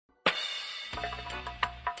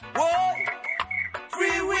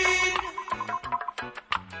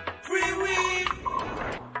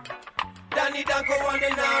Danko on the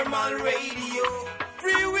normal radio.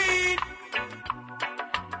 Free weed.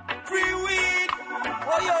 Free weed.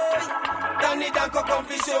 Oi, oi. Danny Danko come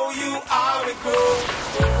to show you how it goes.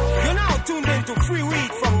 You're now tuned into Free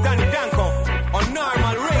Weed from Danny Danko on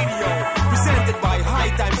normal radio. Presented by High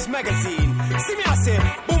Times Magazine. See me I say,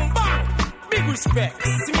 boom bang. Big respect.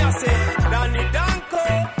 See me I say, Danny Danko.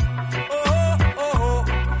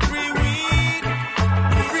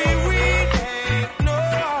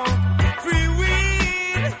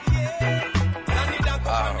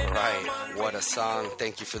 Song.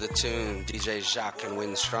 Thank you for the tune, DJ Jacques and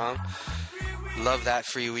Winstrong. Love that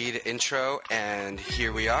Free Weed intro, and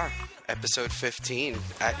here we are, episode 15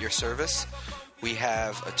 at your service. We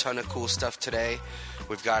have a ton of cool stuff today.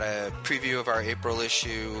 We've got a preview of our April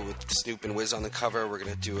issue with Snoop and Wiz on the cover. We're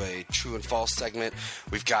going to do a true and false segment.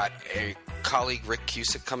 We've got a colleague, Rick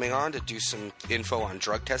Cusick, coming on to do some info on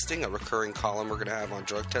drug testing, a recurring column we're going to have on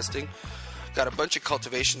drug testing. Got a bunch of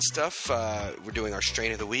cultivation stuff. We're doing our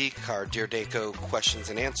strain of the week, our Dear Danko questions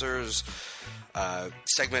and answers,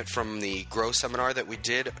 segment from the Grow seminar that we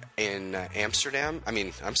did in in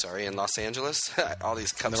Los Angeles. All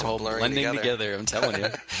these cups are blurring together, I'm telling you.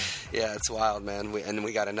 Yeah, it's wild, man.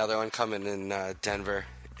 We got another one coming in Denver.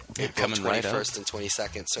 April coming 21st right up. and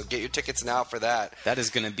 22nd. So get your tickets now for that. That is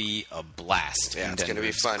going to be a blast. Yeah, it's going to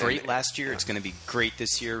be fun. It was great last year. Yeah. It's going to be great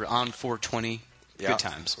this year on 420. Good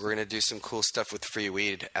times. We're going to do some cool stuff with Free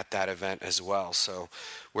Weed at that event as well. So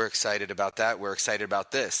we're excited about that. We're excited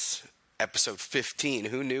about this. Episode 15.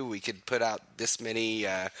 Who knew we could put out this many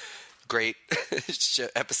great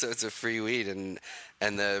episodes of Free Weed? And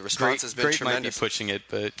the response has been great tremendous. Might be pushing it,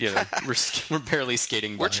 but yeah, we're barely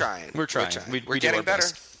skating by. We're trying. We're We're getting better.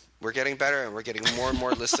 We're getting better, and we're getting more and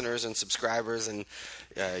more listeners and subscribers. And,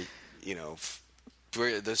 the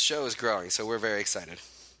show is growing, so we're very excited.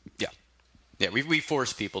 Yeah. Yeah, we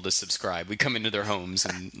force people to subscribe. We come into their homes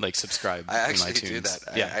and subscribe. I actually in iTunes. do that.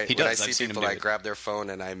 Yeah, he when does. I see people, I grab their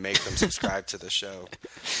phone and I make them subscribe to the show.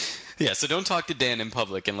 Yeah, so don't talk to Dan in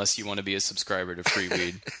public unless you want to be a subscriber to Free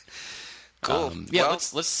Weed. Cool. Well,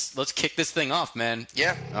 let's kick this thing off, man.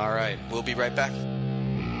 Yeah. All right. We'll be right back.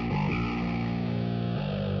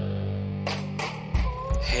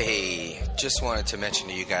 Hey, just wanted to mention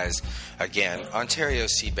to you guys again, Ontario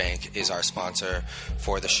Seed Bank is our sponsor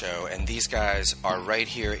for the show, and these guys are right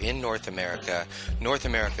here in North America, North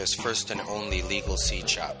America's first and only legal seed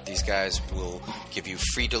shop. These guys will give you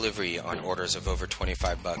free delivery on orders of over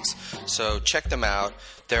 $25. So check them out.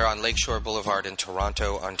 They're on Lakeshore Boulevard in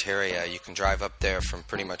Toronto, Ontario. You can drive up there from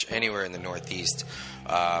pretty much anywhere in the Northeast.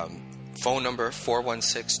 Phone number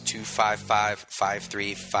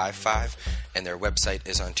 416-255-5355, and their website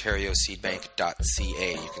is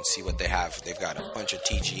ontarioseedbank.ca. You can see what they have. They've got a bunch of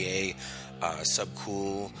TGA,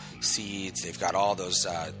 Subcool seeds. They've got all those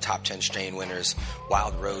top 10 strain winners,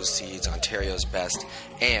 Wild Rose seeds, Ontario's best,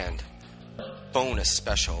 and bonus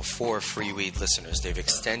special for Free Weed listeners. They've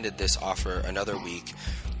extended this offer another week.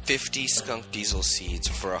 50 skunk diesel seeds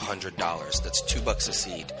for $100. That's $2 a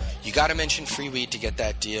seed. You got to mention Free Weed to get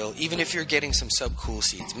that deal. Even if you're getting some Subcool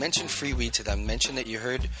seeds, mention Free Weed to them. Mention that you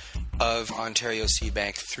heard of Ontario Seed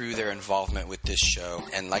Bank through their involvement with this show.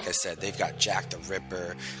 And like I said, they've got Jack the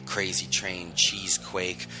Ripper, Crazy Train,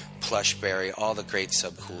 Cheesequake, Plushberry, all the great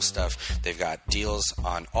Subcool stuff. They've got deals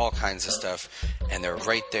on all kinds of stuff, and they're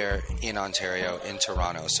right there in Ontario, in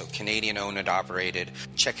Toronto. So Canadian owned and operated.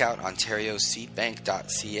 Check out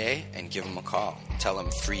ontarioseedbank.ca and give them a call. Tell them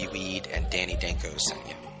Free Weed and Danny Danko sent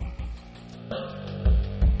you.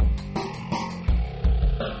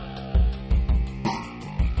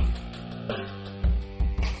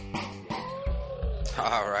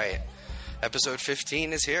 All right. Episode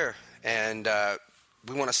 15 is here, and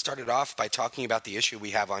we want to start it off by talking about the issue we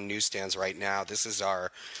have on newsstands right now. This is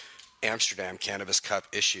our Amsterdam Cannabis Cup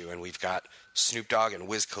issue, and we've got Snoop Dogg and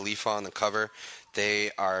Wiz Khalifa on the cover. They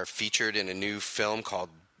are featured in a new film called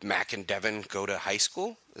Mac and Devin Go to High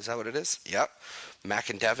School. Is that what it is? Yep. Mac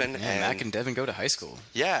and Devin. Yeah, Mac and Devin Go to High School.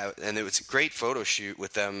 Yeah, and it was a great photo shoot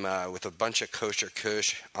with them, with a bunch of kosher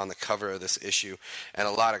kush on the cover of this issue, and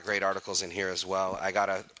a lot of great articles in here as well. I got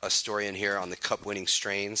a story in here on the cup-winning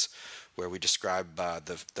strains, where we describe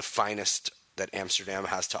the finest that Amsterdam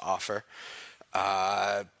has to offer.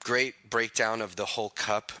 Great breakdown of the whole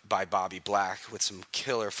cup by Bobby Black with some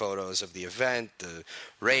killer photos of the event, the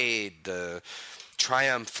raid, the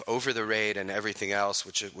triumph over the raid, and everything else,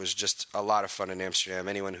 which it was just a lot of fun in Amsterdam.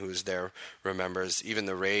 Anyone who was there remembers. Even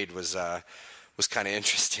the raid was kind of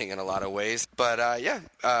interesting in a lot of ways. But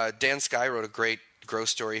Dan Sky wrote a great grow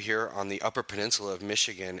story here on the Upper Peninsula of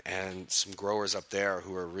Michigan, and some growers up there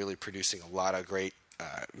who are really producing a lot of great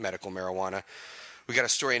medical marijuana. We got a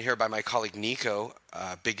story in here by my colleague Nico,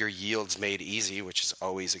 Bigger Yields Made Easy, which is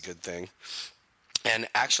always a good thing. And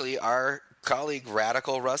actually, our colleague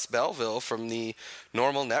Radical Russ Belville from the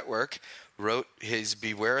Normal Network wrote his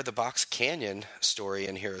Beware the Box Canyon story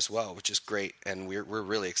in here as well, which is great. And we're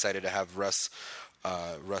really excited to have Russ's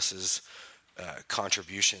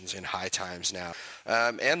contributions in High Times now.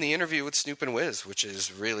 And the interview with Snoop and Wiz, which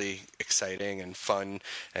is really exciting and fun.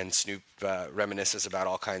 And Snoop reminisces about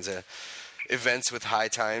all kinds of events with High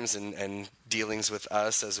Times and dealings with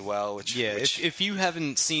us as well. If you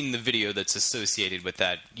haven't seen the video that's associated with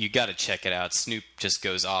that, you got to check it out. Snoop just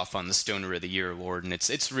goes off on the Stoner of the Year award, and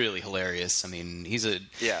it's really hilarious. I mean, he's a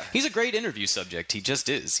great interview subject. He just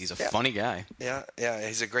is. He's a funny guy. Yeah.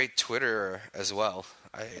 He's a great Twitterer as well.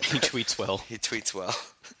 He tweets well. He tweets well.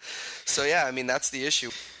 So yeah, I mean that's the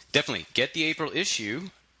issue. Definitely get the April issue.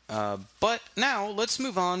 But now, let's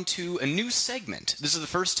move on to a new segment. This is the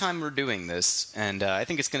first time we're doing this, and I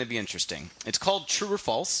think it's going to be interesting. It's called True or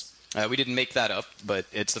False. We didn't make that up, but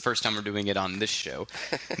it's the first time we're doing it on this show.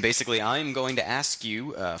 Basically, I'm going to ask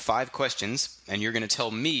you 5 questions, and you're going to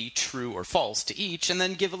tell me true or false to each, and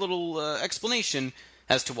then give a little explanation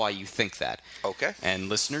as to why you think that. Okay. And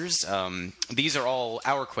listeners, these are all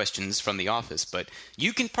our questions from the office, but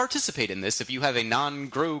you can participate in this if you have a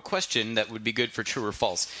non-grow question that would be good for true or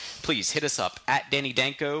false. Please hit us up at Danny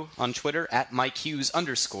Danko on Twitter, at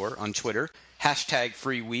MikeHughes_ on Twitter,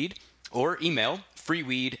 #freeweed, or email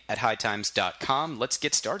freeweed@hightimes.com. Let's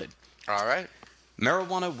get started. All right.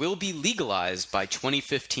 Marijuana will be legalized by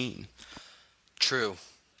 2015. True.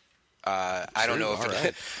 I don't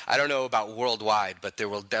know about worldwide, but there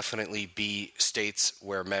will definitely be states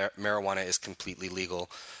where marijuana is completely legal.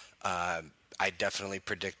 I definitely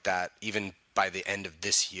predict that even by the end of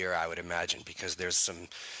this year, I would imagine, because there's some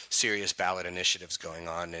serious ballot initiatives going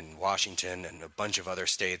on in Washington and a bunch of other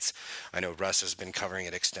states. I know Russ has been covering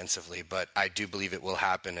it extensively, but I do believe it will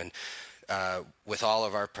happen. And with all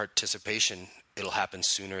of our participation, it'll happen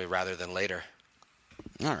sooner rather than later.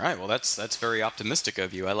 All right, well, that's very optimistic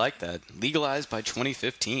of you. I like that. Legalized by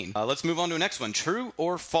 2015. Let's move on to the next one. True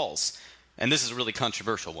or false? And this is a really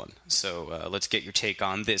controversial one, so let's get your take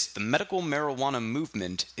on this. The medical marijuana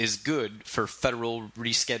movement is good for federal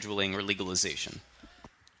rescheduling or legalization.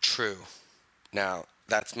 True. Now,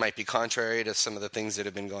 that might be contrary to some of the things that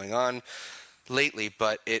have been going on lately,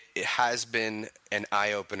 but it has been an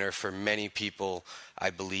eye-opener for many people,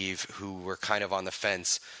 I believe, who were kind of on the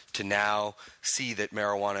fence to now see that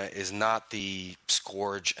marijuana is not the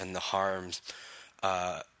scourge and the harms,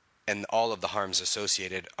 and all of the harms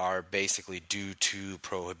associated are basically due to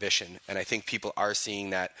prohibition. And I think people are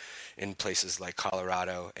seeing that in places like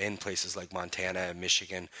Colorado, in places like Montana and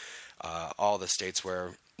Michigan, all the states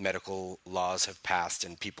where medical laws have passed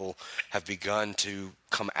and people have begun to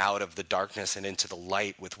come out of the darkness and into the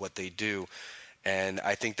light with what they do. And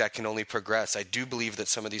I think that can only progress. I do believe that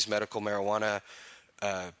some of these medical marijuana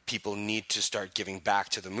people need to start giving back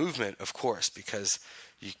to the movement, of course, because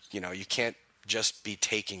you can't just be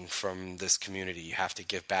taking from this community. You have to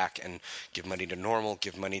give back and give money to Normal,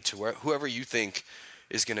 give money to whoever you think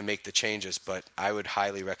is going to make the changes. But I would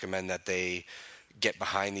highly recommend that they get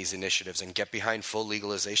behind these initiatives and get behind full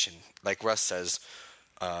legalization. Like Russ says,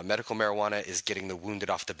 medical marijuana is getting the wounded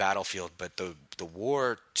off the battlefield, but the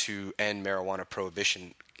war to end marijuana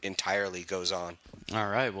prohibition entirely goes on. All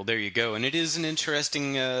right, well, there you go. And it is an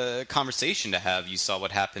interesting conversation to have. You saw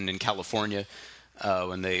what happened in California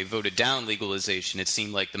when they voted down legalization. It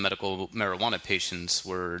seemed like the medical marijuana patients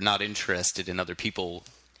were not interested in other people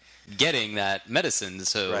getting that medicine.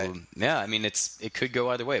 So, right. Yeah, I mean, it could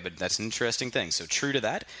go either way, but that's an interesting thing. So true to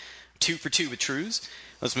that. 2 for 2 with trues.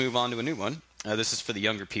 Let's move on to a new one. This is for the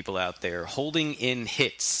younger people out there. Holding in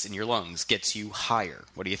hits in your lungs gets you higher.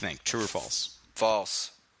 What do you think? True or false?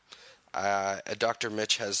 False. Dr.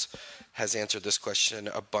 Mitch has answered this question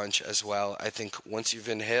a bunch as well. I think once you've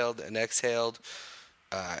inhaled and exhaled,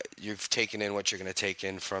 you've taken in what you're going to take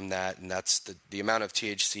in from that, and that's the amount of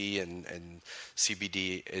THC and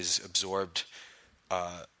CBD is absorbed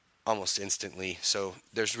almost instantly. So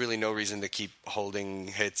there's really no reason to keep holding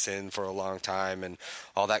hits in for a long time, and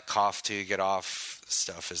all that cough to get off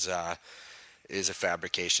stuff is a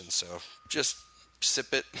fabrication. So just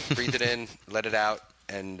sip it, breathe it in, let it out,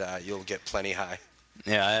 and you'll get plenty high.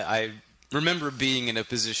 Yeah, I remember being in a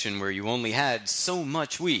position where you only had so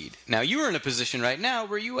much weed. Now, you're in a position right now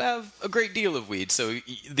where you have a great deal of weed, so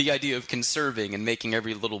the idea of conserving and making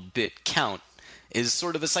every little bit count is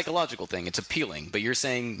sort of a psychological thing. It's appealing, but you're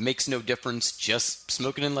saying makes no difference, just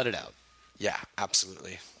smoke it and let it out. Yeah,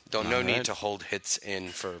 absolutely. No need to hold hits in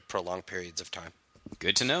for prolonged periods of time.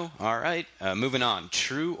 Good to know. All right. Moving on.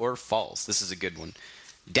 True or false? This is a good one.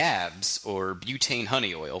 Dabs, or butane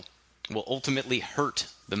honey oil, will ultimately hurt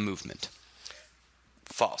the movement.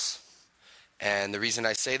 False. And the reason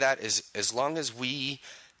I say that is as long as we,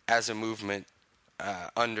 as a movement,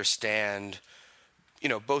 understand,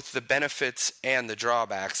 both the benefits and the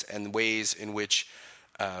drawbacks and ways in which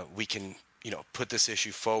we can, put this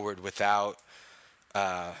issue forward without,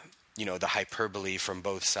 the hyperbole from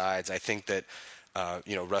both sides. I think that,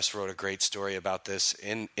 Russ wrote a great story about this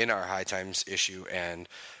in our High Times issue and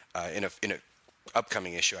in a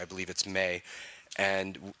upcoming issue. I believe it's May.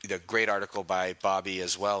 And the great article by Bobby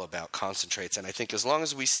as well about concentrates. And I think as long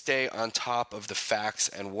as we stay on top of the facts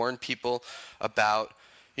and warn people about,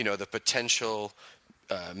 the potential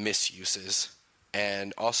misuses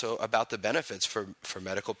and also about the benefits for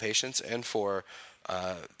medical patients and for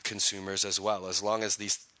consumers as well, as long as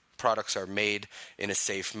these products are made in a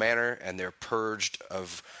safe manner and they're purged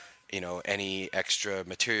of, any extra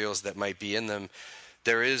materials that might be in them,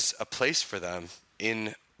 there is a place for them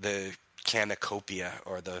in the Canacopia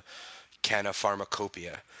or the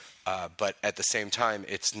Canapharmacopoeia, but at the same time,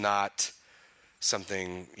 it's not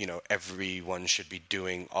something everyone should be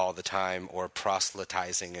doing all the time or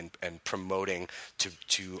proselytizing and promoting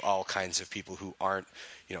to all kinds of people who aren't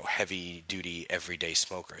heavy duty everyday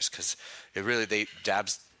smokers, because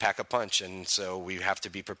dabs pack a punch, and so we have to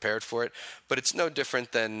be prepared for it. But it's no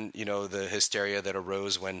different than the hysteria that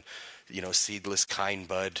arose when seedless kind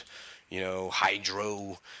bud,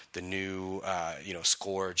 Hydro, the new,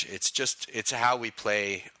 Scourge. It's how we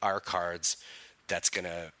play our cards that's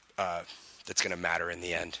gonna matter in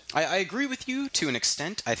the end. I agree with you to an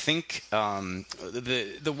extent. I think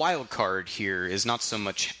the wild card here is not so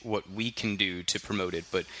much what we can do to promote it,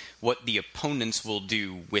 but what the opponents will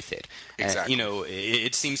do with it. Exactly.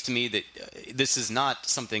 It seems to me that this is not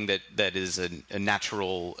something that is a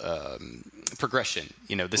natural progression.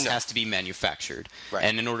 This has to be manufactured. Right.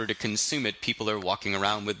 And in order to consume it, people are walking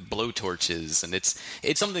around with blowtorches, and it's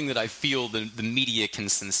something that I feel the media can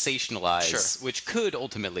sensationalize, Sure. which could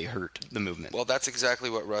ultimately hurt the movement. Well, that's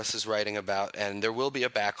exactly what Russ is writing about, and there will be a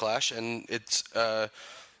backlash, and it's, the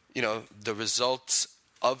results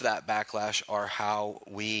of that backlash are how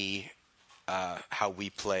we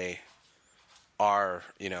play our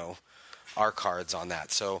cards on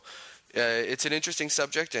that. So it's an interesting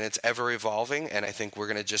subject, and it's ever evolving, and I think we're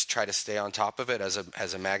going to just try to stay on top of it as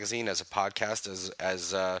a magazine, as a podcast,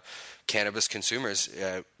 as cannabis consumers.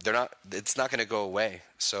 It's not going to go away,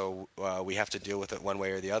 so we have to deal with it one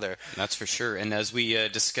way or the other. That's for sure. And as we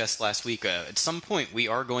discussed last week, at some point we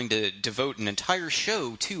are going to devote an entire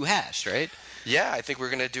show to hash, right? Yeah, I think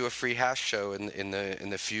we're going to do a free hash show in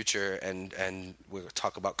the future, and we'll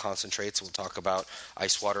talk about concentrates, we'll talk about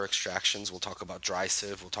ice water extractions, we'll talk about dry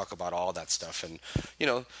sieve, we'll talk about all that stuff, and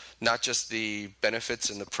not just the benefits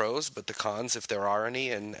and the pros, but the cons if there are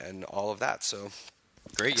any, and all of that. So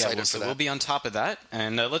great, yeah. So we'll be on top of that,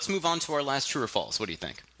 and let's move on to our last true or false. What do you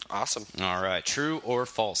think? Awesome. All right, true or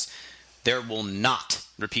false? There will not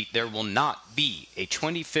be a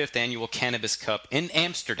 25th annual Cannabis Cup in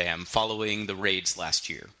Amsterdam following the raids last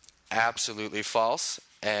year. Absolutely false,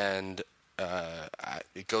 and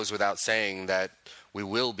it goes without saying that we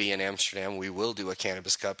will be in Amsterdam. We will do a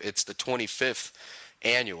Cannabis Cup. It's the 25th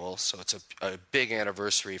annual, so it's a big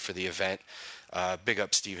anniversary for the event. Big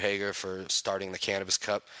up Steve Hager for starting the Cannabis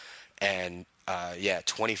Cup, and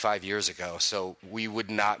 25 years ago. So we would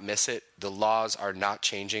not miss it. The laws are not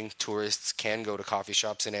changing. Tourists can go to coffee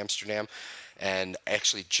shops in Amsterdam. And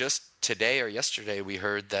actually just today or yesterday we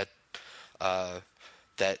heard that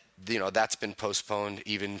that's been postponed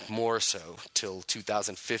even more so till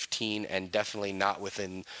 2015, and definitely not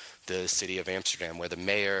within the city of Amsterdam, where the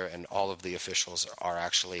mayor and all of the officials are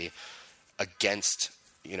actually against,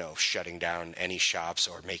 shutting down any shops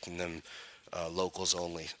or making them locals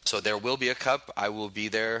only. So there will be a cup. I will be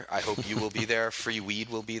there. I hope you will be there. Free weed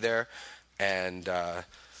will be there, and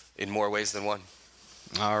in more ways than one.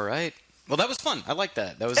 All right. Well, that was fun. I like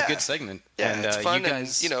that. That was a good segment. Yeah, and, it's fun. You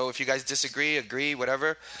guys, and, if you guys disagree, agree,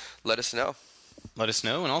 whatever, let us know. Let us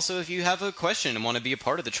know. And also, if you have a question and want to be a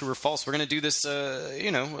part of the True or False, we're going to do this,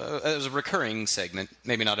 as a recurring segment.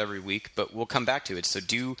 Maybe not every week, but we'll come back to it. So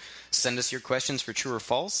do send us your questions for True or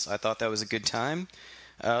False. I thought that was a good time.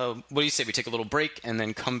 What do you say we take a little break and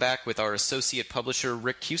then come back with our associate publisher,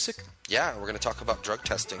 Rick Cusick? Yeah, we're going to talk about drug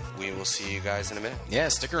testing. We will see you guys in a minute. Yeah,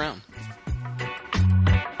 stick around.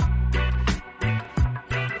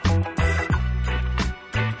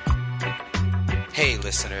 Hey,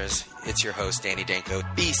 listeners. It's your host, Danny Danko,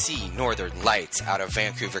 BC Northern Lights out of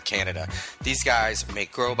Vancouver, Canada. These guys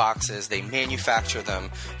make grow boxes. They manufacture them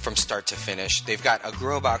from start to finish. They've got a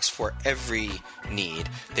grow box for every need.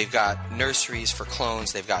 They've got nurseries for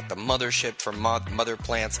clones. They've got the mothership for mother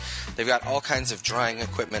plants. They've got all kinds of drying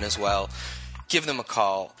equipment as well. Give them a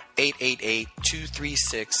call,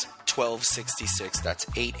 888-236-1266. That's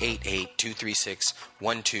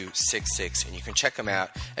 888-236-1266. And you can check them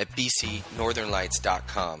out at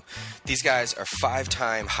bcnorthernlights.com. These guys are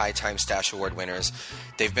 5-time High Times Stash Award winners.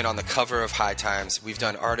 They've been on the cover of High Times. We've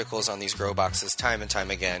done articles on these grow boxes time and time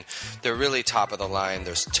again. They're really top of the line.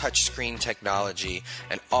 There's touchscreen technology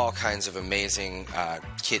and all kinds of amazing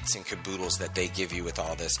kits and caboodles that they give you with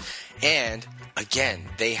all this. And again,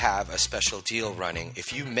 they have a special deal running.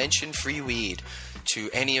 If you mention free weed to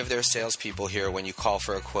any of their salespeople here when you call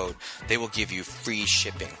for a quote, they will give you free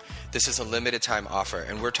shipping. This is a limited time offer,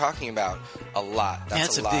 and we're talking about a lot.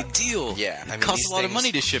 That's a big deal. Yeah, it costs a lot of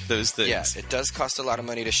money to ship those things. Yeah, it does cost a lot of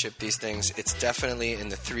money to ship these things. It's definitely in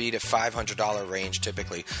the $300 to $500 range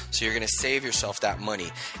typically. So you're going to save yourself that money.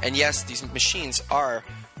 And yes, these machines are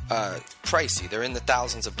pricey. They're in the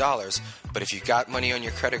thousands of dollars, but if you've got money on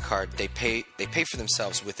your credit card, they pay for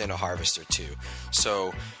themselves within a harvest or two.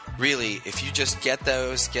 So really, if you just get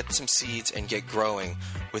some seeds and get growing,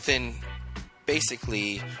 within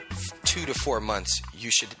basically 2 to 4 months,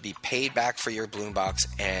 you should be paid back for your bloom box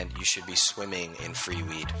and you should be swimming in free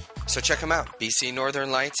weed. So check them out. BC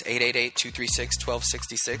Northern Lights,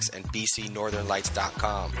 888-236-1266 and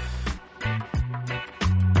bcnorthernlights.com.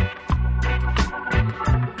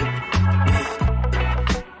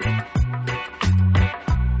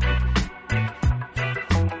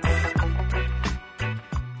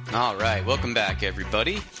 All right, welcome back,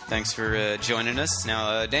 everybody. Thanks for joining us.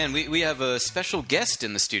 Now, Dan, we have a special guest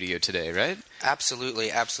in the studio today, right?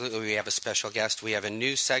 Absolutely. We have a special guest. We have a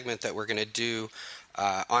new segment that we're going to do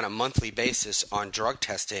on a monthly basis on drug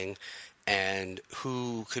testing. And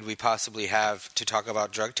who could we possibly have to talk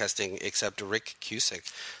about drug testing except Rick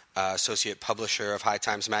Cusick, associate publisher of High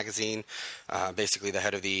Times Magazine, basically the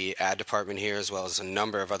head of the ad department here, as well as a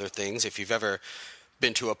number of other things. If you've ever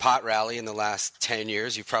been to a pot rally in the last 10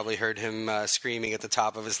 years, you've probably heard him screaming at the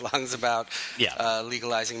top of his lungs about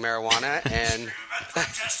legalizing marijuana. And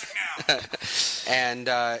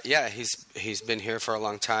he's been here for a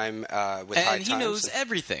long time with High Times. And he knows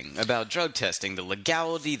everything about drug testing, the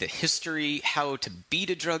legality, the history, how to beat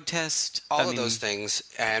a drug test. All of those things.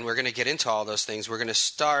 And we're going to get into all those things. We're going to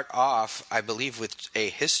start off, I believe, with a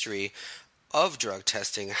history of drug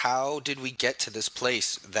testing. How did we get to this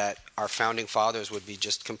place that our founding fathers would be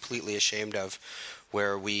just completely ashamed of,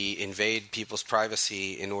 where we invade people's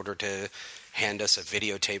privacy in order to hand us a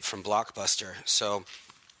videotape from Blockbuster? So,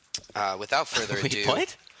 without further ado...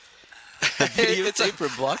 What? A videotape from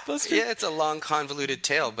Blockbuster? Yeah, it's a long, convoluted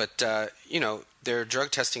tale, but, there are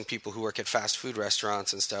drug testing people who work at fast food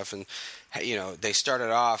restaurants and stuff, and, they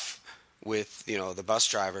started off with the bus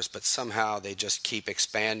drivers, but somehow they just keep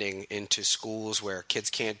expanding into schools where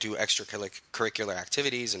kids can't do extracurricular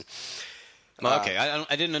activities. And okay,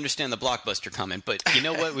 I didn't understand the Blockbuster comment, but you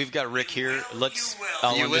know what? We've got Rick here. Let's.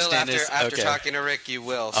 You will after talking to Rick. You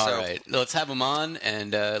will. All right, let's have him on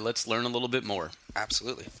and let's learn a little bit more.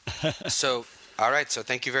 Absolutely. So, all right. So,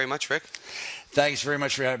 thank you very much, Rick. Thanks very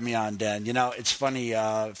much for having me on, Dan. It's funny,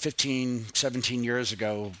 15, 17 years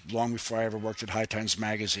ago, long before I ever worked at High Times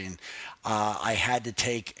Magazine, I had to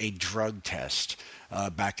take a drug test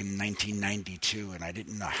back in 1992, and I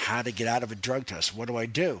didn't know how to get out of a drug test. What do I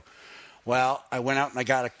do? Well, I went out and I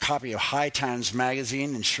got a copy of High Times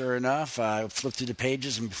Magazine, and sure enough, I flipped through the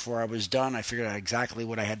pages, and before I was done, I figured out exactly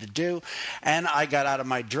what I had to do, and I got out of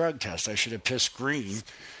my drug test. I should have pissed green.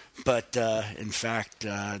 But in fact,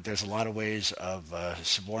 there's a lot of ways of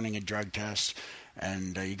suborning a drug test,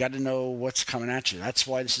 and you got to know what's coming at you. That's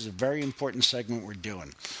why this is a very important segment we're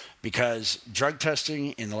doing, because drug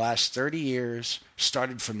testing in the last 30 years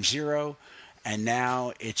started from zero, and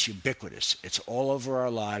now it's ubiquitous. It's all over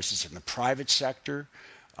our lives. It's in the private sector.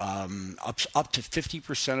 Up to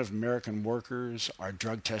 50% of American workers are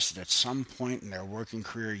drug tested at some point in their working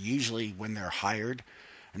career, usually when they're hired.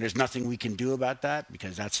 And there's nothing we can do about that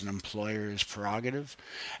because that's an employer's prerogative.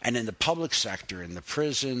 And in the public sector, in the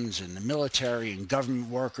prisons, in the military, and government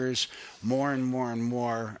workers, more and more and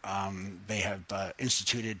more, they have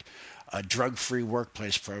instituted drug-free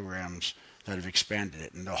workplace programs that have expanded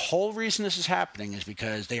it. And the whole reason this is happening is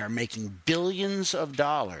because they are making billions of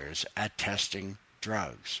dollars at testing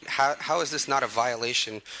drugs. How is this not a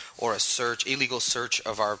violation or a illegal search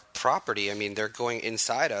of our property? I mean, they're going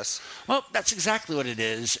inside us. Well, that's exactly what it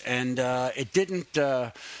is. And it didn't,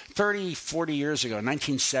 30, 40 years ago,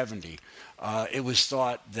 1970, it was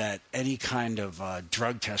thought that any kind of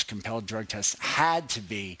drug test, compelled drug test, had to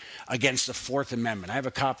be against the Fourth Amendment. I have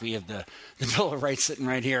a copy of the Bill of Rights sitting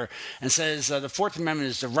right here, and says the Fourth Amendment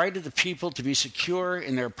is the right of the people to be secure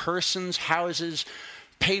in their persons, houses,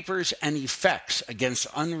 papers, and effects against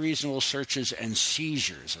unreasonable searches and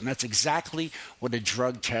seizures. And that's exactly what a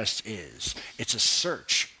drug test is. It's a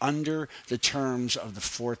search under the terms of the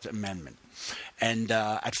Fourth Amendment. And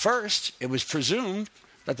at first, it was presumed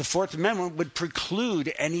that the Fourth Amendment would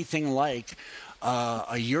preclude anything like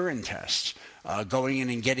a urine test, going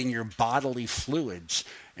in and getting your bodily fluids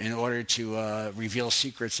in order to reveal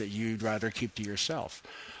secrets that you'd rather keep to yourself.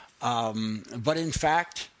 But in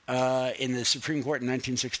fact, in the Supreme Court in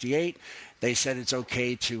 1968, they said it's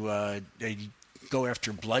okay to go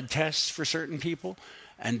after blood tests for certain people.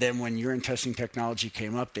 And then when urine testing technology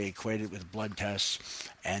came up, they equated it with blood tests,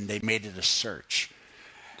 and they made it a search.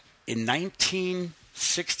 In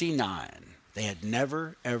 1969, they had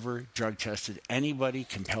never, ever drug tested anybody,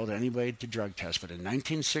 compelled anybody to drug test. But in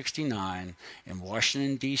 1969, in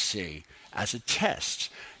Washington, D.C., as a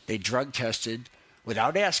test, they drug tested,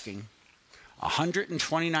 without asking,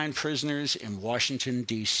 129 prisoners in Washington,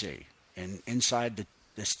 D.C., inside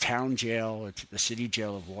this town jail, the city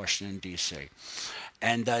jail of Washington, D.C.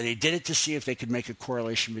 And they did it to see if they could make a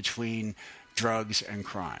correlation between drugs and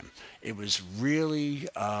crime. It was really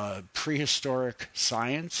prehistoric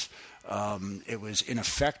science. It was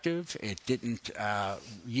ineffective. It didn't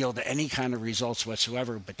yield any kind of results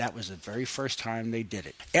whatsoever, but that was the very first time they did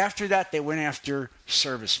it. After that, they went after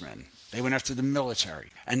servicemen. They went after the military.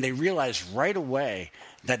 And they realized right away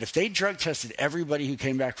that if they drug tested everybody who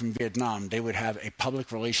came back from Vietnam, they would have a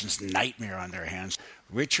public relations nightmare on their hands.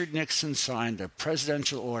 Richard Nixon signed a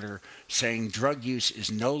presidential order saying drug use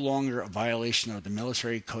is no longer a violation of the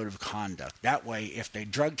military code of conduct. That way, if they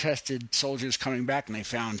drug tested soldiers coming back and they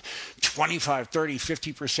found 25, 30,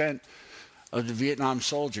 50% of the Vietnam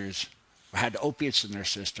soldiers had opiates in their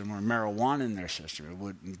system or marijuana in their system, it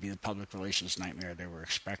wouldn't be the public relations nightmare they were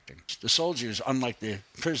expecting. The soldiers, unlike the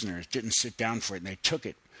prisoners, didn't sit down for it, and they took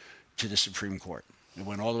it to the Supreme Court. It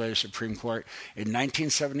went all the way to the Supreme Court in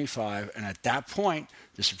 1975, and at that point,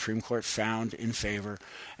 the Supreme Court found in favor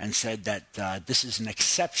and said that this is an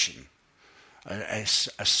exception, a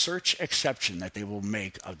search exception that they will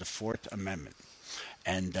make of the Fourth Amendment.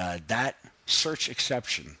 And that search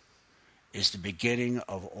exception is the beginning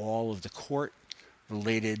of all of the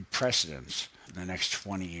court-related precedents in the next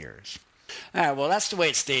 20 years. Well, that's the way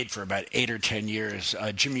it stayed for about 8 or 10 years.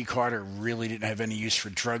 Jimmy Carter really didn't have any use for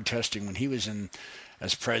drug testing when he was in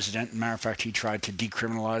as president. As a matter of fact, he tried to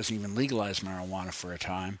decriminalize and even legalize marijuana for a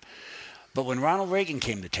time. But when Ronald Reagan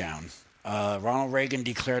came to town, Ronald Reagan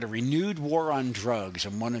declared a renewed war on drugs,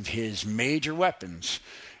 and one of his major weapons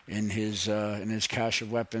in his cache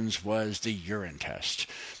of weapons was the urine test.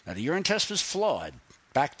 Now, the urine test was flawed.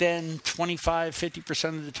 Back then, 25, 50%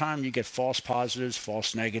 of the time, you get false positives,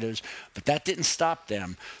 false negatives, but that didn't stop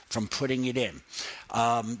them from putting it in.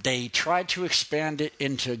 They tried to expand it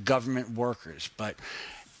into government workers, but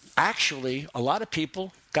actually, a lot of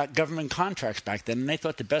people got government contracts back then, and they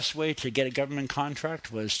thought the best way to get a government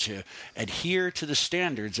contract was to adhere to the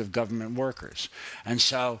standards of government workers. And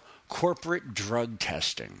so, corporate drug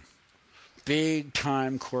testing,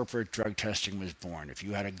 big-time corporate drug testing was born. If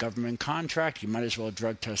you had a government contract, you might as well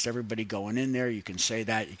drug test everybody going in there. You can say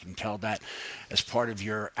that, you can tell that as part of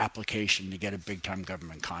your application to get a big-time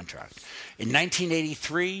government contract. In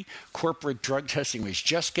 1983, corporate drug testing was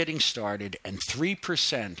just getting started, and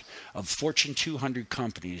 3% of Fortune 200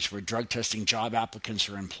 companies were drug testing job applicants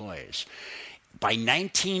or employees. By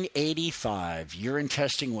 1985, urine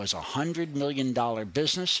testing was a $100 million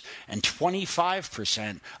business, and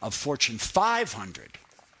 25% of Fortune 500,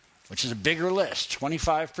 which is a bigger list,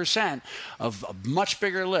 25% of a much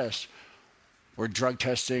bigger list, were drug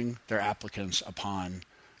testing their applicants upon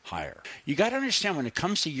hire. You got to understand, when it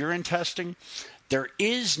comes to urine testing, there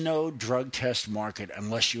is no drug test market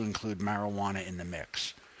unless you include marijuana in the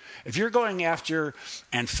mix. If you're going after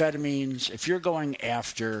amphetamines, if you're going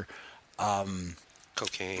after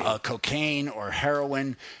cocaine or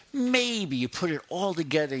heroin, maybe you put it all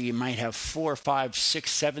together, you might have 4, 5,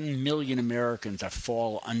 6, 7 million Americans that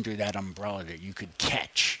fall under that umbrella that you could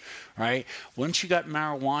catch, right? Once you got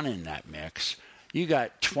marijuana in that mix, you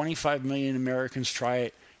got 25 million Americans try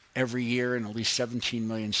it, every year, and at least 17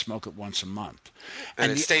 million smoke it once a month.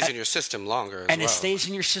 And it stays in your system longer as well. And it stays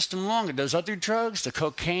in your system longer. Those other drugs, the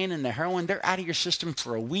cocaine and the heroin, they're out of your system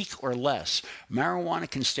for a week or less. Marijuana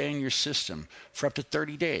can stay in your system for up to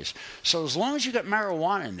 30 days. So as long as you got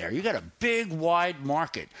marijuana in there, you got a big, wide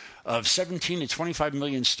market of 17 to 25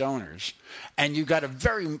 million stoners, and you got a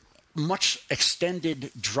very much extended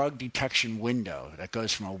drug detection window that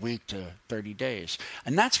goes from a week to 30 days.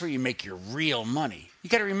 And that's where you make your real money. You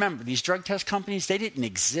got to remember, these drug test companies, they didn't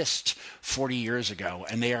exist 40 years ago,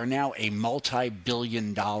 and they are now a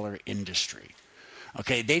multi-billion-dollar industry.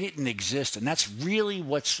 Okay, they didn't exist, and that's really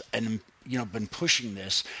what's been pushing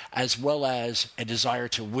this, as well as a desire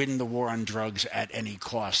to win the war on drugs at any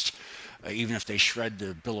cost, even if they shred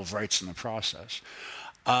the Bill of Rights in the process.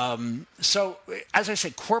 So, as I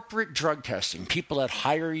said, corporate drug testing, people that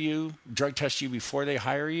hire you, drug test you before they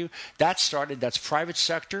hire you, that's private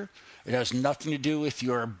sector. It has nothing to do with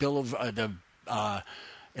your Bill of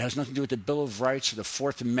it has nothing to do with the Bill of Rights or the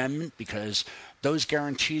Fourth Amendment, because those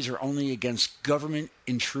guarantees are only against government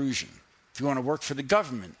intrusion. If you want to work for the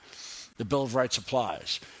government, the Bill of Rights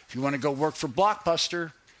applies. If you want to go work for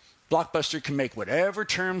Blockbuster can make whatever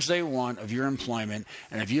terms they want of your employment,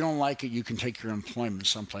 and if you don't like it, you can take your employment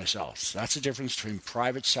someplace else. That's the difference between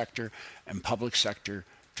private sector and public sector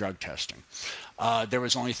drug testing. There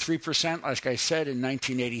was only 3%, like I said, in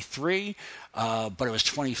 1983, but it was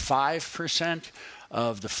 25%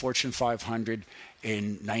 of the Fortune 500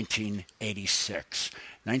 in 1986.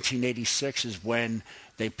 1986 is when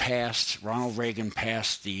Ronald Reagan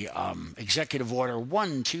passed the Executive Order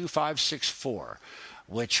 12564,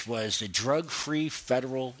 which was the Drug-Free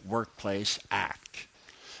Federal Workplace Act.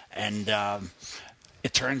 And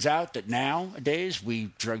it turns out that nowadays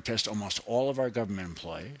we drug test almost all of our government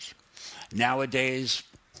employees. Nowadays,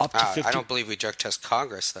 up to 50... I don't believe we drug test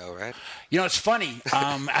Congress, though, right? It's funny.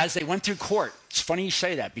 As they went through court, it's funny you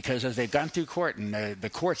say that, because as they've gone through court, and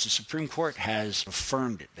the Supreme Court has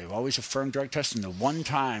affirmed it. They've always affirmed drug testing. The one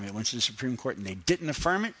time it went to the Supreme Court and they didn't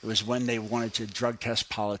affirm it, it was when they wanted to drug test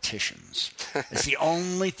politicians. It's the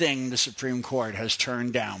only thing the Supreme Court has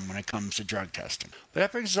turned down when it comes to drug testing. But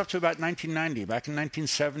that brings us up to about 1990. Back in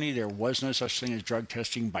 1970, there was no such thing as drug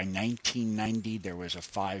testing. By 1990, there was a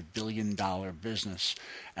 $5 billion business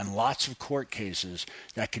and lots of court cases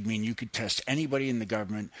that could mean you could test anybody in the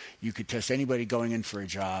government, you could test anybody going in for a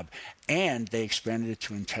job, and they expanded it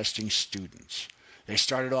to testing students. They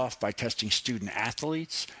started off by testing student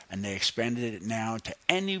athletes, and they expanded it now to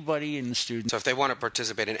anybody in the student. So if they want to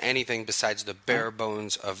participate in anything besides the bare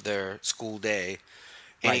bones of their school day,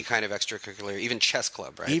 any kind of extracurricular, even chess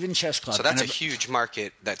club, right? Even chess club. So that's a huge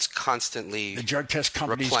market that's constantly the drug test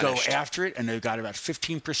companies go after it, and they've got about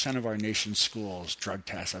 15% of our nation's schools drug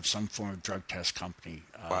test, have some form of drug test company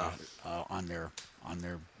on their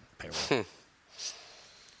payroll.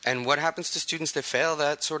 And what happens to students that fail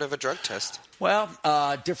that sort of a drug test? Well,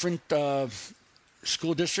 different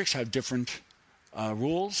school districts have different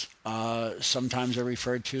rules. Sometimes they're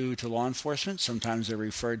referred to law enforcement. Sometimes they're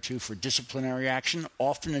referred to for disciplinary action.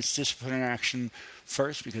 Often it's disciplinary action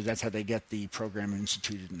first, because that's how they get the program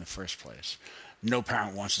instituted in the first place. No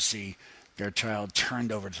parent wants to see their child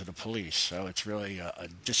turned over to the police. So it's really a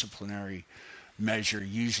disciplinary measure,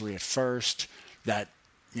 usually at first, that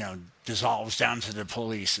dissolves down to the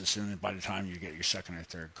police as soon as by the time you get your second or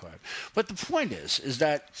third card. But the point is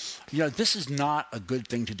that, this is not a good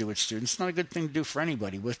thing to do with students. It's not a good thing to do for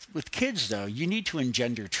anybody. With kids, though, you need to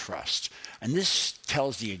engender trust. And this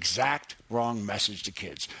tells the exact wrong message to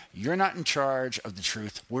kids. You're not in charge of the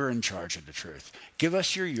truth. We're in charge of the truth. Give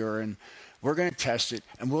us your urine. We're going to test it,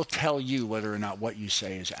 and we'll tell you whether or not what you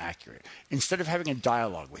say is accurate. Instead of having a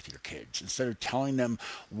dialogue with your kids, instead of telling them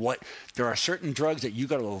there are certain drugs that you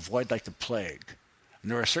got to avoid like the plague.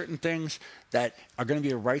 And there are certain things that are going to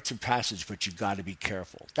be a rites of passage, but you got to be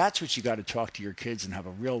careful. That's what you got to talk to your kids and have a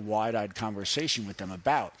real wide-eyed conversation with them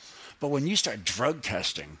about. But when you start drug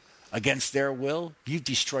testing against their will, you've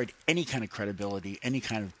destroyed any kind of credibility, any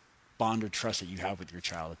kind of bond or trust that you have with your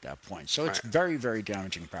child at that point. So it's very, very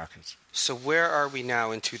damaging practice. So where are we now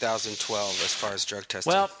in 2012 as far as drug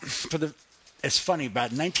testing? Well, it's funny,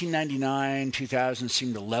 about 1999, 2000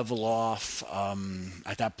 seemed to level off.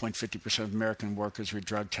 At that point, 50% of American workers were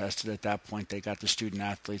drug tested. At that point, they got the student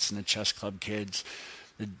athletes and the chess club kids.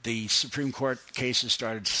 The Supreme Court cases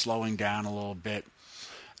started slowing down a little bit.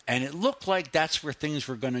 And it looked like that's where things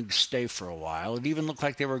were going to stay for a while. It even looked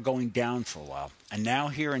like they were going down for a while. And now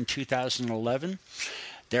here in 2011,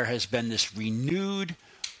 there has been this renewed,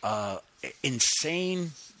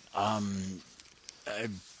 insane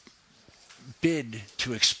bid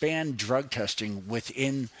to expand drug testing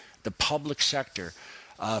within the public sector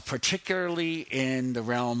particularly in the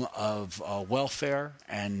realm of welfare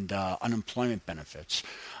and unemployment benefits.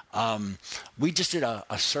 We just did a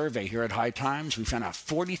survey here at High Times. We found out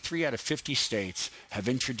 43 out of 50 states have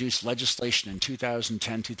introduced legislation in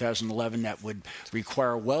 2010, 2011 that would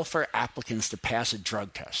require welfare applicants to pass a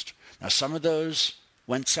drug test. Now, some of those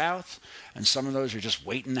went south, and some of those are just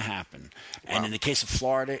waiting to happen. Wow. And in the case of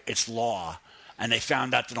Florida, it's law. And they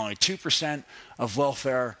found out that only 2% of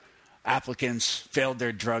welfare applicants failed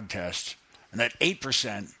their drug test, and that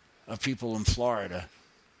 8% of people in Florida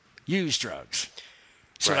use drugs.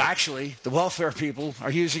 So actually, the welfare people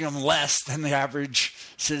are using them less than the average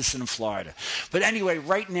citizen of Florida. But anyway,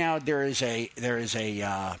 right now there is an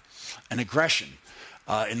aggression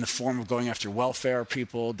in the form of going after welfare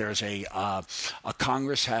people. There's a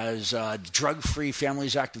Congress has Drug-Free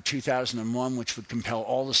Families Act of 2001, which would compel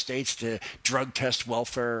all the states to drug test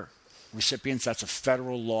welfare recipients. That's a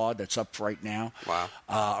federal law that's up right now. Wow.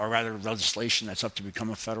 Or rather, legislation that's up to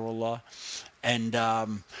become a federal law. And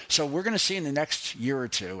so we're going to see in the next year or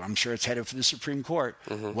two, I'm sure it's headed for the Supreme Court,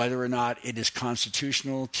 whether or not it is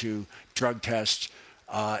constitutional to drug test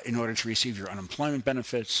in order to receive your unemployment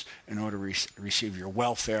benefits, in order to receive your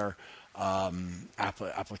welfare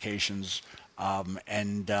applications.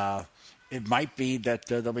 And it might be that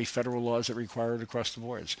there'll be federal laws that require it across the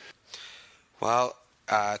boards. Well,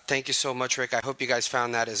 thank you so much, Rick. I hope you guys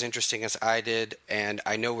found that as interesting as I did. And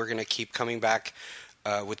I know we're going to keep coming back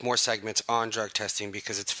with more segments on drug testing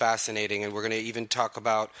because it's fascinating. And we're going to even talk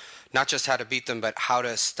about not just how to beat them, but how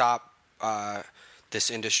to stop this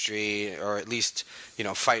industry, or at least,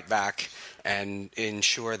 fight back and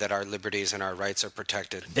ensure that our liberties and our rights are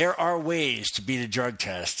protected. There are ways to beat a drug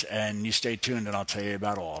test, and you stay tuned and I'll tell you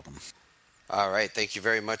about all of them. All right. Thank you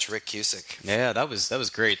very much, Rick Cusick. Yeah, that was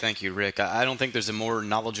great. Thank you, Rick. I don't think there's a more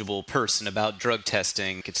knowledgeable person about drug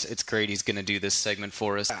testing. It's great he's going to do this segment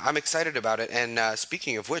for us. I'm excited about it. And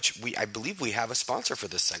speaking of which, I believe we have a sponsor for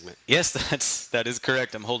this segment. Yes, that is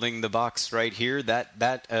correct. I'm holding the box right here.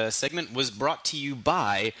 That segment was brought to you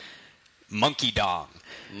by Monkey Dong.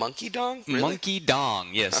 Monkey Dong? Really? Monkey Dong,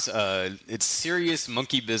 yes. It's serious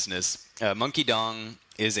monkey business. Monkey Dong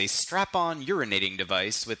is a strap-on urinating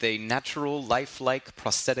device with a natural, lifelike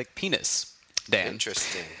prosthetic penis. Dan.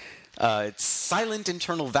 Interesting. Its silent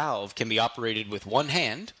internal valve can be operated with one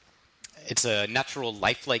hand. It's a natural,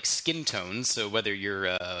 lifelike skin tone, so whether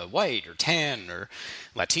you're white or tan or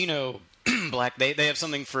Latino, black, they have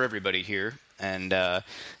something for everybody here. And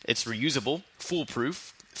it's reusable,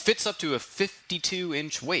 foolproof, fits up to a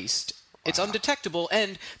 52-inch waist. It's undetectable,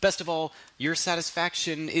 and best of all, your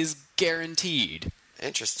satisfaction is guaranteed.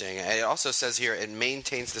 Interesting. It also says here it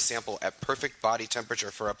maintains the sample at perfect body temperature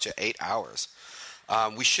for up to 8 hours.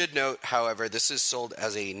 We should note, however, this is sold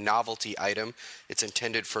as a novelty item. It's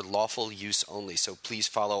intended for lawful use only, so please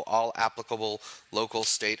follow all applicable local,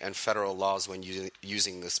 state, and federal laws when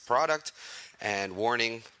using this product. And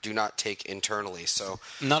warning, do not take internally. So,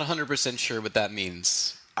 I'm not 100% sure what that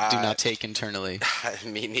means. Do not take internally.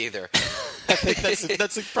 Me neither. I think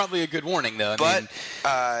that's probably a good warning, though. But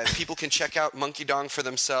people can check out Monkey Dong for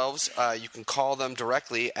themselves. You can call them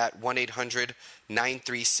directly at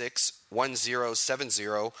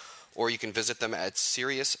 1-800-936-1070, or you can visit them at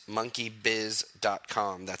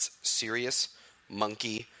SeriousMonkeyBiz.com. That's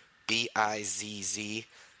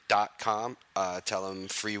SeriousMonkeyBizz.com. Tell them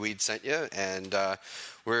Free Weed sent you, and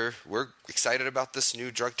we're excited about this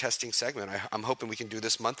new drug testing segment. I'm hoping we can do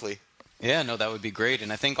this monthly. Yeah, no, that would be great.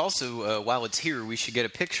 And I think also, while it's here, we should get a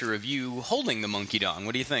picture of you holding the Monkey Dong.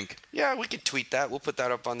 What do you think? Yeah, we could tweet that. We'll put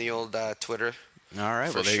that up on the old Twitter. All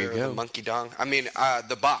right, well, there you go. The Monkey Dong. I mean,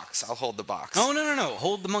 the box. I'll hold the box. Oh, no.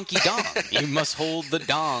 Hold the Monkey Dong. You must hold the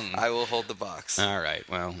dong. I will hold the box. All right,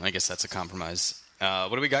 well, I guess that's a compromise.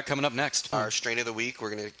 What do we got coming up next? Our strain of the week.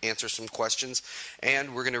 We're going to answer some questions,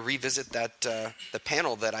 and we're going to revisit that the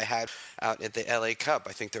panel that I had out at the LA Cup.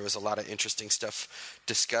 I think there was a lot of interesting stuff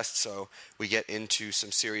discussed, so we get into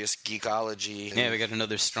some serious geekology. Yeah, we got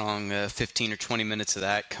another strong 15 or 20 minutes of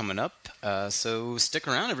that coming up, so stick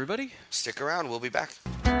around, everybody. Stick around. We'll be back.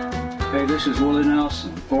 Hey, this is Willie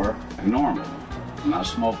Nelson for Normal. I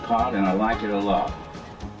smoke pot, and I like it a lot.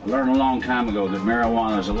 I learned a long time ago that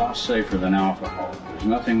marijuana is a lot safer than alcohol. There's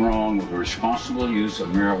nothing wrong with the responsible use of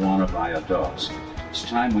marijuana by adults. It's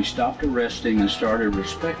time we stopped arresting and started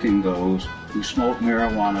respecting those who smoke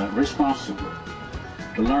marijuana responsibly.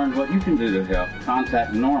 To learn what you can do to help,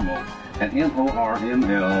 contact NORML at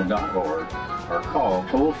NORML.org or call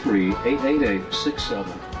toll-free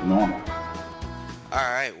 888-67-NORMAL. All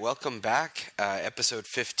right, welcome back. Episode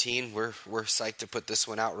 15. We're psyched to put this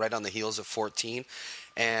one out right on the heels of 14.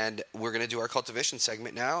 And we're going to do our cultivation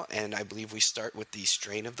segment now, and I believe we start with the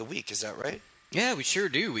strain of the week. Is that right? Yeah, we sure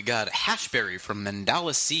do. We got Hashberry from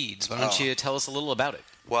Mandala Seeds. Why don't you tell us a little about it?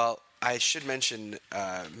 Well, I should mention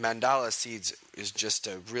Mandala Seeds is just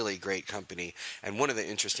a really great company, and one of the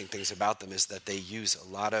interesting things about them is that they use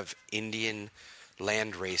a lot of Indian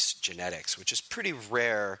landrace genetics, which is pretty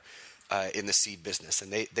rare in the seed business.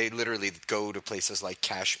 And they literally go to places like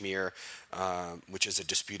Kashmir, which is a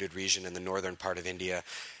disputed region in the northern part of India.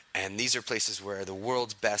 And these are places where the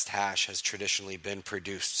world's best hash has traditionally been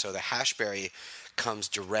produced. So the Hashberry comes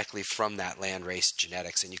directly from that landrace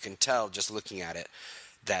genetics. And you can tell just looking at it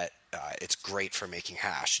that it's great for making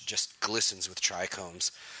hash. It just glistens with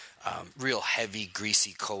trichomes. Real heavy,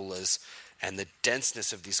 greasy colas. And the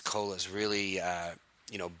denseness of these colas really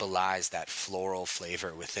belies that floral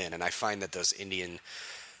flavor within. And I find that those Indian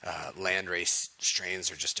landrace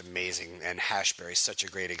strains are just amazing. And Hashberry is such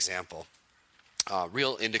a great example.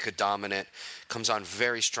 Real indica dominant, comes on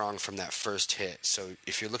very strong from that first hit. So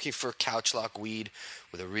if you're looking for couchlock weed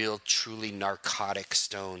with a real truly narcotic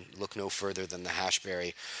stone, look no further than the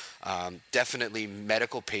Hashberry. Definitely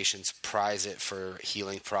medical patients prize it for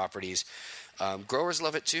healing properties. Growers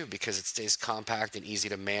love it too because it stays compact and easy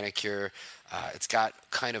to manicure. It's got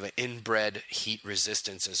kind of an inbred heat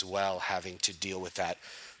resistance as well, having to deal with that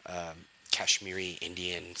Kashmiri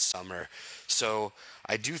Indian summer. So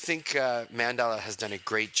I do think Mandala has done a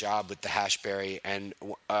great job with the Hashberry, and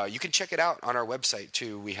you can check it out on our website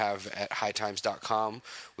too. We have at hightimes.com.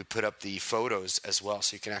 We put up the photos as well,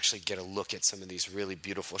 so you can actually get a look at some of these really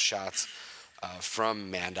beautiful shots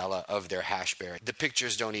from Mandala of their Hashberry. The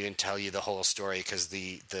pictures don't even tell you the whole story because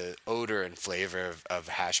the odor and flavor of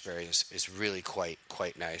Hashberry is really quite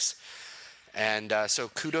nice. And so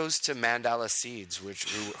kudos to Mandala Seeds,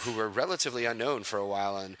 who were relatively unknown for a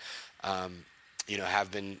while and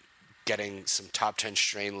have been getting some top 10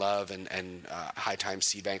 strain love and High Times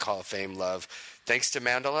Seed Bank Hall of Fame love. Thanks to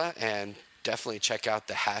Mandala, and definitely check out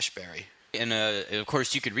the Hashberry. And, of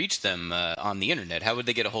course, you could reach them on the internet. How would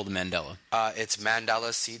they get a hold of Mandala? It's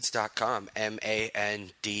mandalaseeds.com,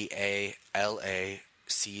 MANDALA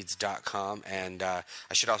seeds.com. And I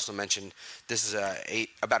should also mention this is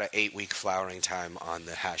about an 8-week flowering time on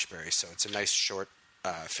the Hashberry, so it's a nice short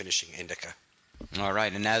finishing indica. All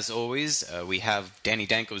right, and as always, we have Danny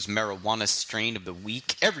Danko's Marijuana Strain of the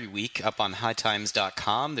Week every week up on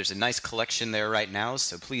hightimes.com. There's a nice collection there right now,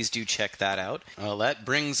 so please do check that out. That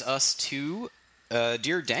brings us to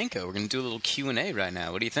Dear Danko. We're going to do a little Q&A right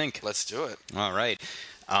now. What do you think? Let's do it. All right.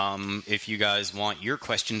 If you guys want your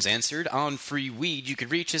questions answered on Free Weed, you could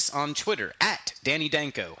reach us on Twitter at Danny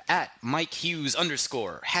Danko, at Mike Hughes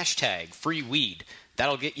 _, #FreeWeed.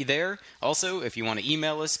 That'll get you there. Also, if you want to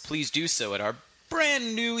email us, please do so at our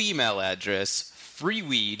brand new email address,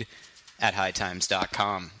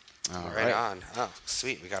 freeweed@hightimes.com. Right on. Oh,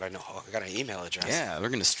 sweet. We got an email address. Yeah, we're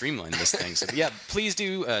going to streamline this thing. So, yeah, please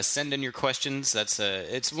do send in your questions. That's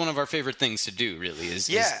it's one of our favorite things to do, really, is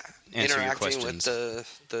answer your questions.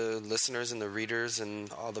 With the listeners and the readers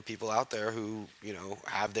and all the people out there who,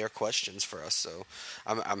 have their questions for us. So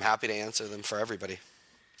I'm happy to answer them for everybody.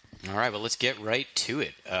 All right, well, let's get right to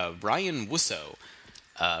it. Ryan Wusso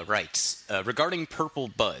writes, regarding purple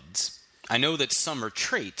buds, I know that some are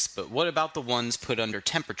traits, but what about the ones put under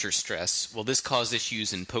temperature stress? Will this cause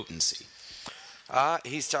issues in potency?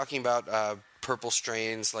 He's talking about purple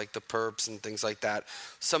strains like the purps and things like that.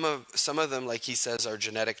 Some of them, like he says, are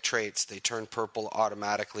genetic traits. They turn purple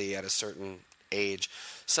automatically at a certain age.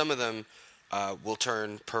 Some of them will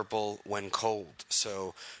turn purple when cold.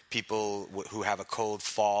 So people who have a cold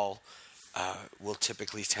fall will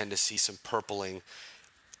typically tend to see some purpling,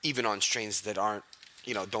 even on strains that aren't,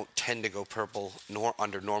 don't tend to go purple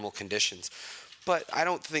under normal conditions. But I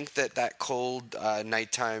don't think that cold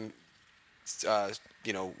nighttime,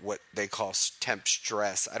 what they call temp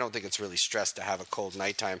stress, I don't think it's really stress to have a cold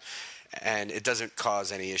nighttime, and it doesn't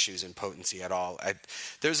cause any issues in potency at all.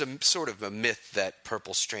 There's a sort of a myth that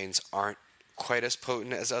purple strains aren't quite as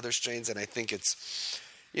potent as other strains, and I think it's,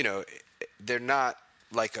 they're not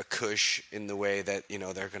like a Kush in the way that,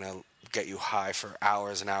 they're going to get you high for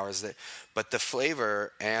hours and hours. But the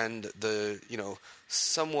flavor and the,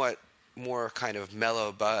 somewhat more kind of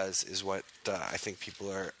mellow buzz is what I think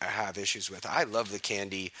people have issues with. I love the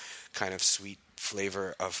candy kind of sweet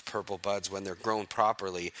flavor of purple buds when they're grown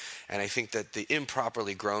properly, and I think that the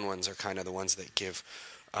improperly grown ones are kind of the ones that give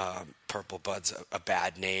purple buds a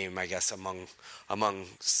bad name, I guess, among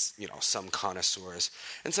some connoisseurs.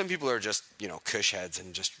 And some people are just Kush heads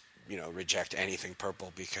and just reject anything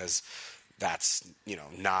purple because that's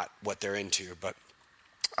not what they're into. But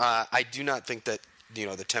I do not think that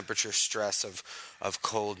the temperature stress of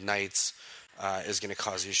cold nights is going to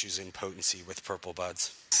cause issues in potency with purple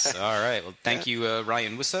buds. All right. Well, thank you,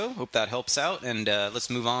 Ryan Wisso. Hope that helps out. And let's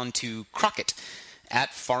move on to Crockett,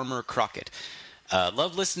 at Farmer Crockett.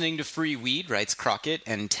 Love listening to Free Weed, writes Crockett,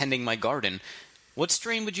 and tending my garden. What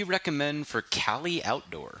strain would you recommend for Cali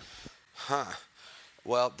Outdoor?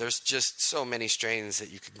 Well, there's just so many strains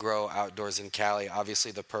that you can grow outdoors in Cali.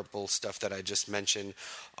 Obviously, the purple stuff that I just mentioned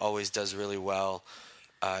always does really well.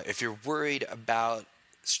 If you're worried about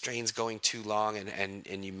strains going too long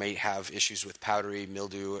and you may have issues with powdery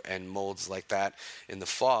mildew and molds like that in the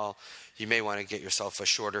fall, you may want to get yourself a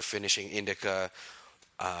shorter finishing indica.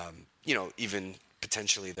 Even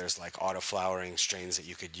potentially there's like auto-flowering strains that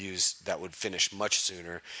you could use that would finish much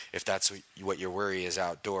sooner if that's what your worry is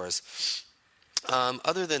outdoors.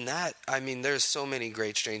 Other than that, I mean, there's so many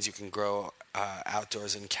great strains you can grow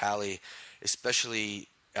outdoors in Cali, especially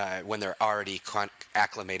when they're already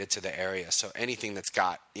acclimated to the area. So anything that's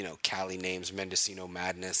got, Cali names, Mendocino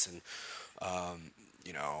Madness and,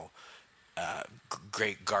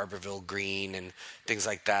 great Garberville Green and things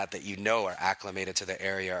like that are acclimated to the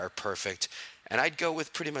area are perfect. And I'd go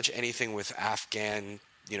with pretty much anything with Afghan,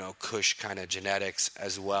 Kush kind of genetics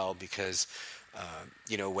as well, because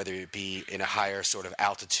whether it be in a higher sort of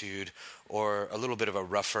altitude or a little bit of a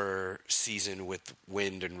rougher season with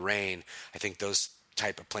wind and rain, I think those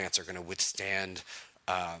type of plants are going to withstand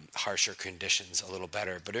harsher conditions a little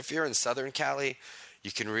better. But if you're in Southern Cali,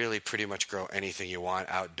 you can really pretty much grow anything you want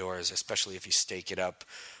outdoors, especially if you stake it up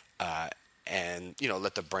and,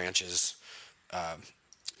 let the branches,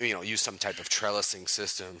 use some type of trellising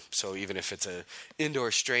system. So even if it's an indoor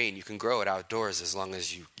strain, you can grow it outdoors as long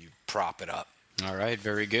as you prop it up. All right,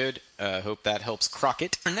 very good. Hope that helps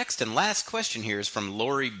Crockett. Our next and last question here is from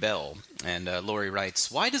Lori Bell. And Lori writes,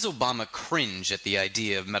 why does Obama cringe at the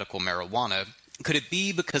idea of medical marijuana? Could it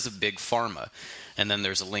be because of Big Pharma? And then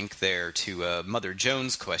there's a link there to Mother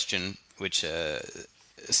Jones' question, which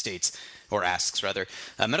states, or asks rather,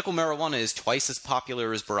 medical marijuana is twice as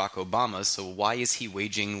popular as Barack Obama, so why is he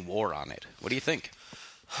waging war on it? What do you think?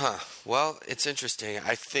 Well, it's interesting.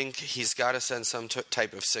 I think he's got to send some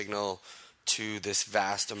type of signal to this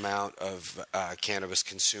vast amount of cannabis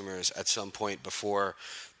consumers at some point before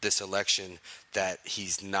this election that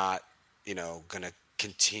he's not, going to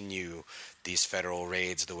continue these federal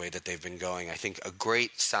raids the way that they've been going. I think a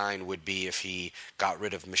great sign would be if he got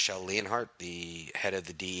rid of Michelle Leonhart, the head of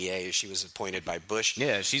the DEA. She was appointed by Bush.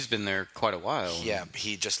 Yeah, she's been there quite a while. Yeah,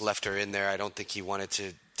 he just left her in there. I don't think he wanted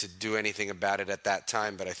to do anything about it at that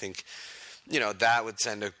time, but I think, that would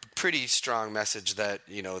send a pretty strong message that,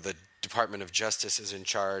 the Department of Justice is in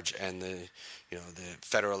charge and the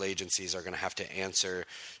federal agencies are going to have to answer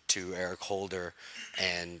to Eric Holder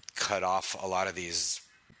and cut off a lot of these,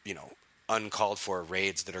 uncalled for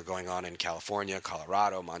raids that are going on in California,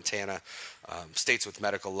 Colorado, Montana, states with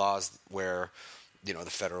medical laws where, the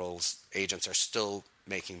federal agents are still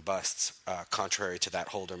making busts, contrary to that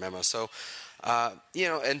Holder memo. So,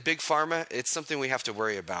 and Big Pharma, it's something we have to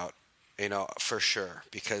worry about, for sure,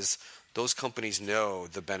 because those companies know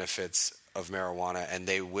the benefits of marijuana and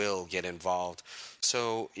they will get involved.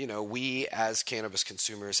 So, we as cannabis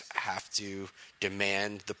consumers have to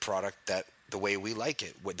demand the product the way we like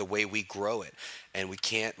it, the way we grow it. And we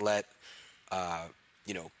can't let,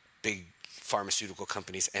 big pharmaceutical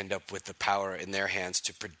companies end up with the power in their hands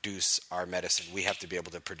to produce our medicine. We have to be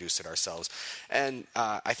able to produce it ourselves. And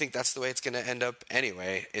I think that's the way it's going to end up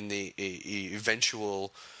anyway in the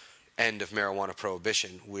eventual end of marijuana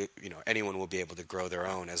prohibition. Anyone will be able to grow their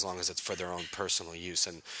own as long as it's for their own personal use.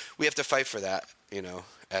 And we have to fight for that,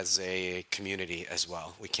 as a community as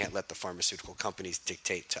well. We can't let the pharmaceutical companies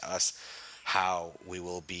dictate to us how we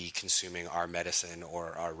will be consuming our medicine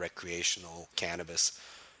or our recreational cannabis.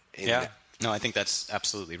 No, I think that's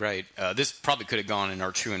absolutely right. This probably could have gone in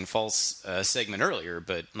our true and false segment earlier,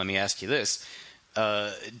 but let me ask you this.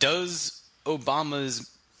 Does Obama's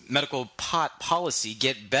medical pot policy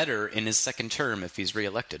get better in his second term if he's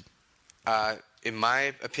reelected? In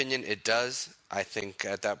my opinion, it does. I think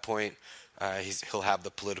at that point, he'll have the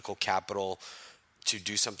political capital to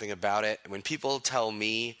do something about it. When people tell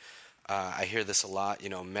me, I hear this a lot,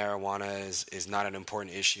 marijuana is not an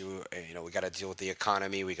important issue. We got to deal with the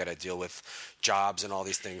economy. We got to deal with jobs and all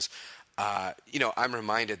these things. I'm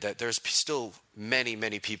reminded that there's still many,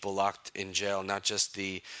 many people locked in jail, not just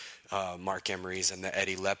the Mark Emery's and the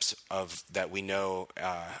Eddie Leps that we know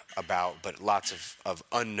about, but lots of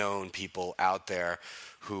unknown people out there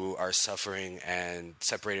who are suffering and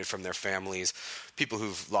separated from their families, people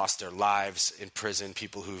who've lost their lives in prison,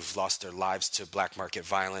 people who've lost their lives to black market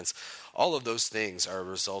violence. All of those things are a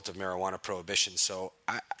result of marijuana prohibition. So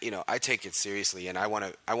I take it seriously, and I want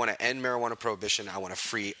to end marijuana prohibition. I want to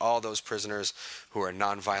free all those prisoners who are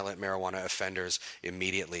nonviolent marijuana offenders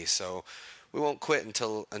immediately. So we won't quit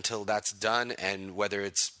until that's done, and whether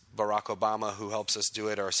it's Barack Obama who helps us do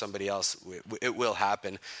it or somebody else, it will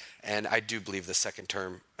happen. And I do believe the second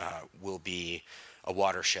term will be a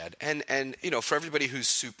watershed. And for everybody who's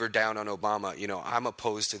super down on Obama, I'm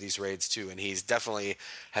opposed to these raids too, and he's definitely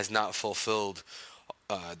has not fulfilled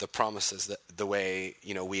the promises the way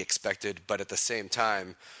we expected. But at the same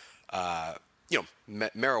time,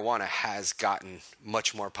 marijuana has gotten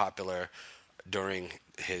much more popular during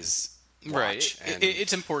his watch. Right. And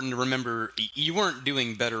it's important to remember you weren't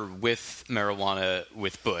doing better with marijuana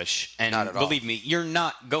with Bush. And not at all. Believe me, you're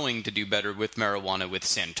not going to do better with marijuana with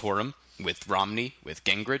Santorum, with Romney, with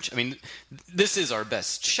Gingrich. I mean, this is our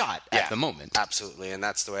best shot at the moment. Absolutely. And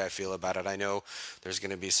that's the way I feel about it. I know there's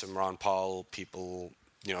going to be some Ron Paul people,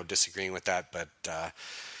 disagreeing with that, but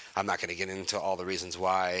I'm not going to get into all the reasons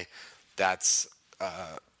why that's,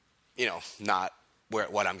 not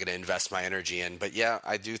what I'm going to invest my energy in. But yeah,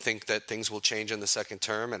 I do think that things will change in the second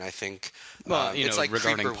term, and I think it's like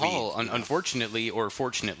regarding creeper Paul, weed, unfortunately or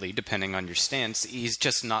fortunately, depending on your stance, he's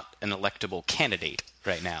just not an electable candidate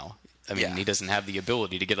right now. I mean, he doesn't have the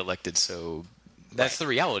ability to get elected, so that's the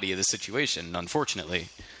reality of the situation, unfortunately.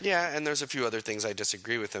 Yeah, and there's a few other things I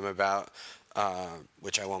disagree with him about,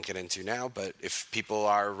 which I won't get into now, but if people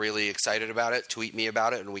are really excited about it, tweet me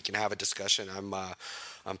about it, and we can have a discussion.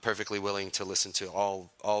 I'm perfectly willing to listen to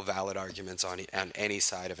all valid arguments on any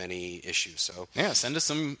side of any issue. So yeah, send us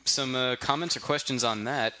some comments or questions on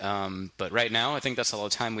that. But right now, I think that's all the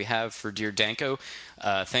time we have for Dear Danko.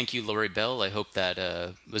 Thank you, Lori Bell. I hope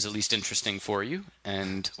that was at least interesting for you.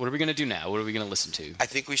 And what are we going to do now? What are we going to listen to? I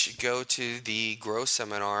think we should go to the Grow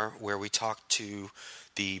Seminar where we talk to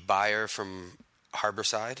the buyer from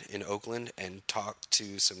Harborside in Oakland and talk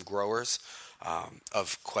to some growers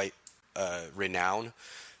of quite renown,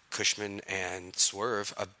 Cushman and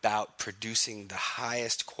Swerve, about producing the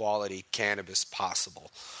highest quality cannabis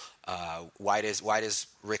possible. Why does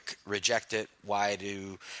Rick reject it? How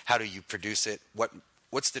do you produce it?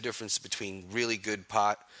 What's the difference between really good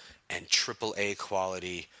pot and AAA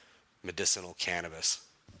quality medicinal cannabis?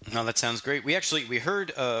 No, that sounds great. We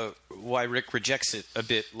heard why Rick rejects it a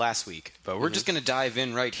bit last week, but we're just going to dive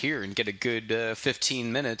in right here and get a good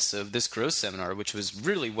 15 minutes of this Grow Seminar, which was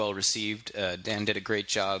really well received. Dan did a great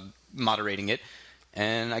job moderating it,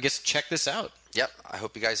 and I guess check this out. Yep, I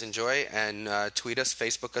hope you guys enjoy, and tweet us,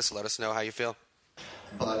 Facebook us, let us know how you feel.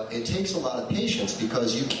 But it takes a lot of patience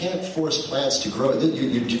because you can't force plants to grow.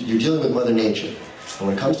 You're dealing with Mother Nature. And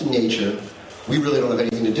when it comes to nature, we really don't have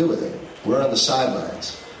anything to do with it. We're on the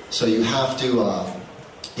sidelines. So you have to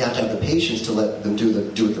have the patience to let them do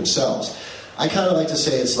it themselves. I kind of like to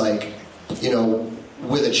say it's like,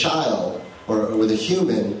 with a child or with a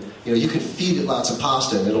human, you can feed it lots of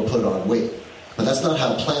pasta and it'll put it on weight. But that's not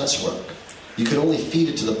how plants work. You can only feed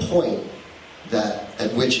it to the point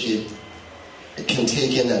at which it can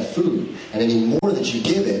take in that food. And any more that you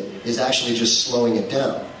give it is actually just slowing it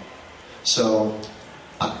down. So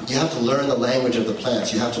you have to learn the language of the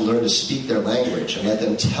plants. You have to learn to speak their language and let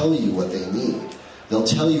them tell you what they need. They'll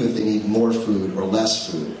tell you if they need more food or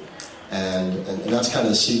less food. And that's kind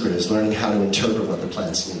of the secret, is learning how to interpret what the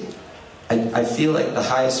plants need. I feel like the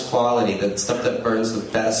highest quality, the stuff that burns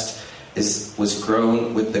the best, was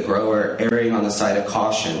grown with the grower erring on the side of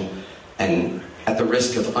caution and at the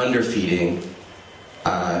risk of underfeeding,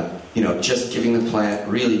 just giving the plant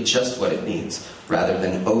really just what it needs rather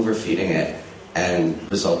than overfeeding it and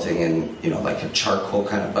resulting in, like a charcoal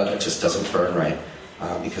kind of bud that just doesn't burn right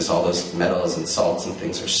because all those metals and salts and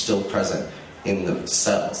things are still present in the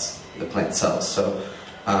cells, the plant cells. So,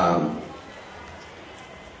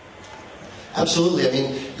 absolutely. I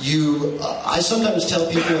mean, I sometimes tell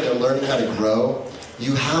people when they're learning how to grow,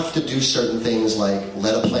 you have to do certain things like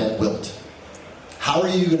let a plant wilt. How are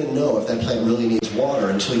you going to know if that plant really needs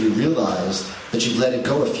water until you realize that you've let it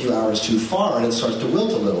go a few hours too far and it starts to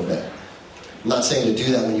wilt a little bit? I'm not saying to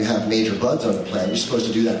do that when you have major buds on the plant. You're supposed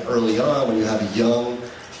to do that early on when you have a young,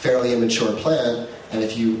 fairly immature plant, and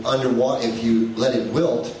if you let it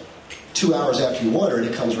wilt, 2 hours after you water it,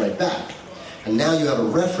 it comes right back. And now you have a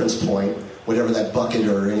reference point, whatever that bucket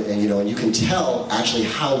and you can tell actually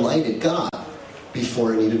how light it got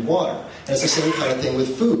before it needed water. And it's the same kind of thing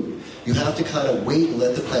with food. You have to kind of wait and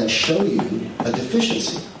let the plant show you a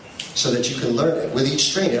deficiency so that you can learn it. With each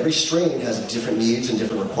strain, every strain has different needs and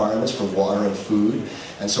different requirements for water and food.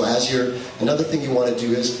 And so another thing you want to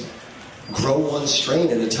do is grow one strain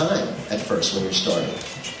at a time at first when you're starting.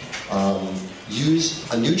 Use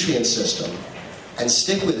a nutrient system and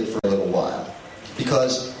stick with it for a little while.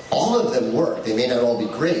 Because all of them work. They may not all be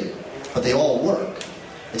great, but they all work.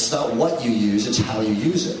 It's not what you use, it's how you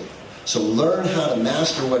use it. So learn how to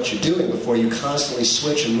master what you're doing before you constantly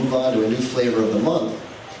switch and move on to a new flavor of the month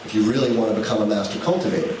if you really want to become a master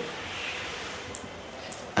cultivator.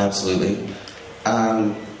 Absolutely.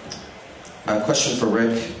 A question for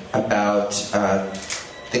Rick about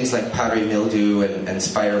things like powdery mildew and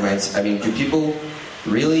spider mites. I mean, do people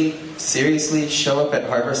really seriously show up at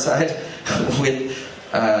Harborside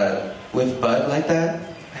with bud like that?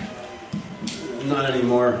 Not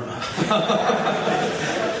anymore.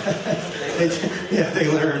 They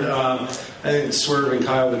learned. I think Swerve and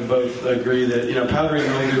Kyle would both agree that powdery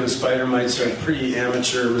mildew and spider mites are pretty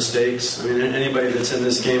amateur mistakes. I mean, anybody that's in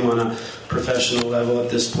this game on a professional level at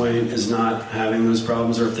this point is not having those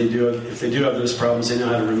problems, or if they do have those problems, they know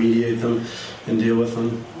how to remediate them and deal with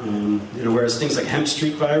them. Whereas things like hemp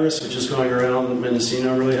streak virus, which is going around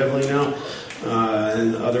Mendocino really heavily now,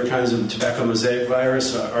 and other kinds of tobacco mosaic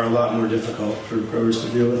virus are a lot more difficult for growers to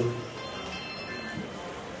deal with.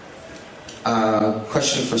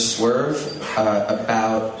 Question for Swerve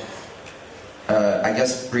about, I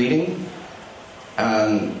guess, breeding.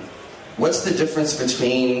 What's the difference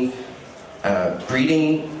between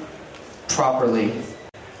breeding properly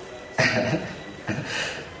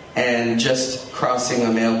and just crossing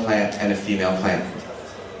a male plant and a female plant?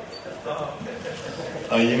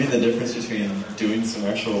 You mean the difference between doing some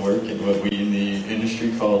actual work and what we in the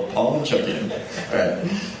industry call pollen chucking? Right.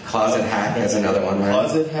 Closet hack is another one, right?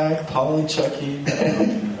 Closet hack, pollen chucking.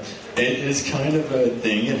 It is kind of a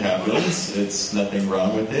thing. It happens. It's nothing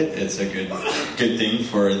wrong with it. It's a good thing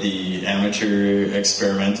for the amateur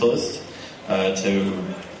experimentalist to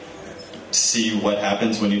see what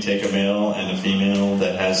happens when you take a male and a female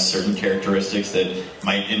that has certain characteristics that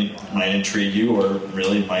might intrigue you or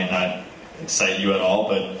really might not excite you at all,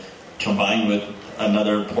 but combined with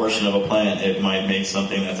another portion of a plant, it might make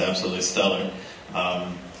something that's absolutely stellar.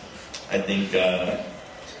 I think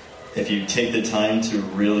if you take the time to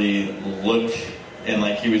really look, and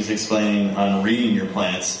like he was explaining on reading your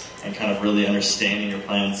plants and kind of really understanding your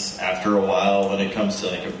plants after a while when it comes to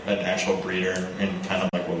like an actual breeder and kind of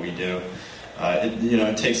like what we do.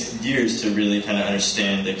 It takes years to really kind of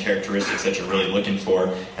understand the characteristics that you're really looking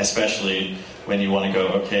for, especially when you want to go,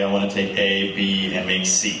 okay, I want to take A, B, and make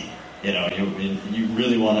C. You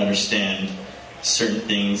really want to understand certain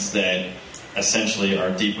things that essentially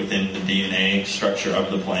are deep within the DNA structure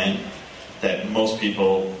of the plant that most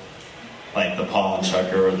people, like the pollen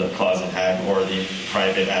chucker or the closet hack or the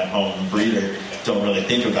private at-home breeder, don't really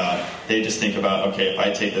think about. They just think about, okay, if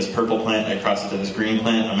I take this purple plant and I cross it to this green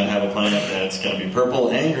plant, I'm going to have a plant that's going to be purple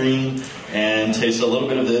and green and taste a little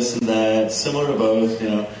bit of this and that, similar to both.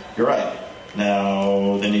 You're right.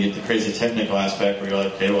 Now, then you get the crazy technical aspect where you're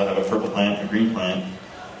like, okay, well, I have a purple plant, a green plant,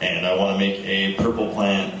 and I want to make a purple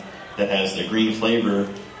plant that has the green flavor,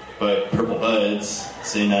 but purple buds.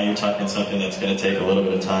 So now you're talking something that's going to take a little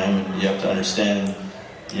bit of time, and you have to understand,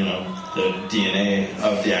 the DNA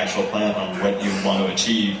of the actual plant on what you want to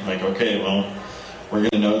achieve. Like, okay, well, we're going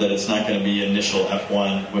to know that it's not going to be initial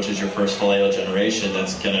F1, which is your first phyllogeneration generation,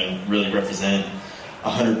 that's going to really represent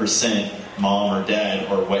 100% mom or dad,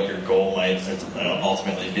 or what your goal might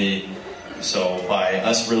ultimately be. So by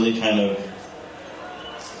us really kind of,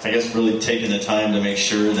 really taking the time to make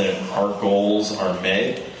sure that our goals are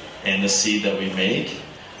met and the seed that we make,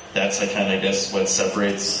 that's what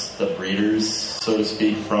separates the breeders, so to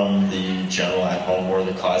speak, from the general at-home or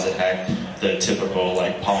the closet hack, the typical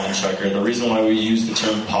pollen chucker. The reason why we use the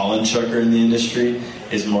term pollen chucker in the industry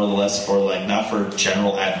is more or less for not for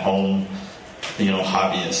general at-home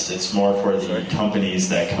hobbyists. It's more for the companies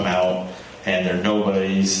that come out and they're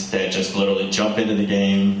nobodies that just literally jump into the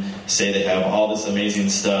game, say they have all this amazing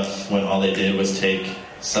stuff when all they did was take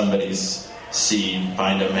somebody's seed,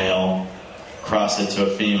 find a male, cross it to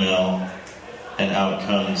a female, and out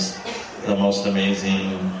comes the most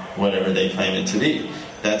amazing whatever they claim it to be.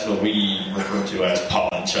 That's what we refer to as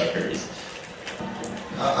pollen chuckers.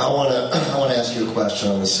 I want to ask you a question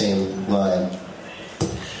on the same line.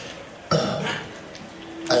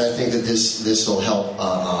 And I think that this will help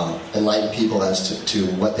enlighten people as to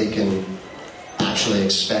what they can actually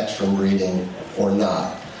expect from breeding or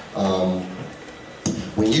not.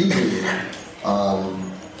 When you breed,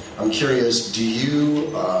 I'm curious, do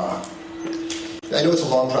you, I know it's a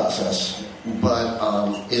long process,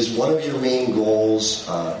 but is one of your main goals,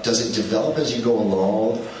 does it develop as you go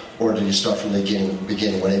along, or do you start from the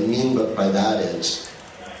beginning? What I mean by that is,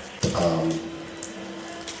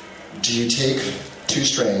 do you take 2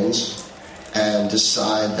 strains and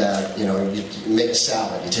decide that, you make a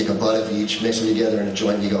salad, you take a bud of each, mix them together in a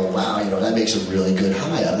joint, and you go, wow, that makes a really good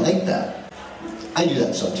high, I like that. I do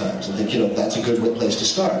that sometimes and think, that's a good place to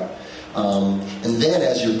start. And then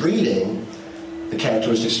as you're breeding, the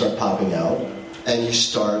characteristics start popping out, and you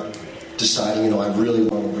start deciding, I really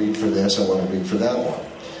want to breed for this, I want to breed for that one.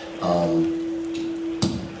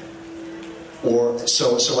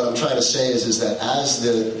 So what I'm trying to say is that as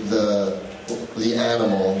the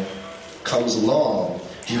animal comes along,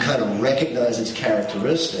 do you kind of recognize its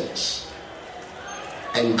characteristics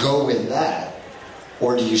and go with that,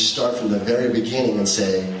 or do you start from the very beginning and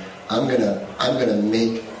say, I'm gonna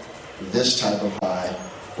make this type of high,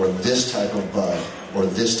 or this type of bud, or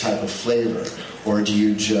this type of flavor, or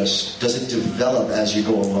does it develop as you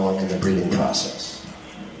go along in the breeding process?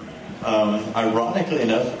 Ironically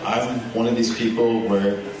enough, I'm one of these people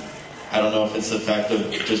where I don't know if it's the fact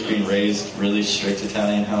of just being raised really strict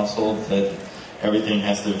Italian household that everything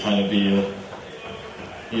has to kind of be,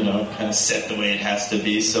 kind of set the way it has to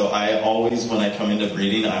be. So I always, when I come into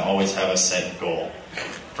breeding, I always have a set goal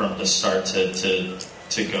from the start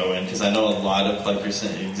to go in, because I know a lot of, like you're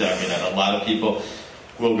saying, exactly that. A lot of people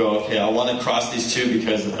will go, okay, I want to cross these 2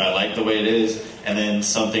 because I like the way it is, and then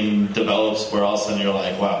something develops where all of a sudden you're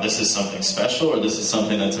like, wow, this is something special, or this is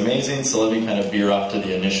something that's amazing, so let me kind of veer off to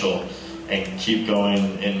the initial and keep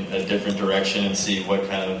going in a different direction and see what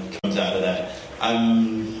kind of comes out of that.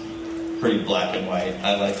 I'm pretty black and white.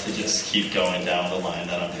 I like to just keep going down the line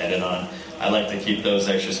that I'm headed on. I like to keep those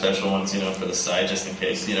extra special ones, for the side, just in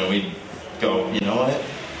case, we go, what?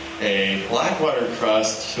 A Blackwater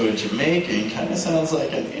cross to a Jamaican kind of sounds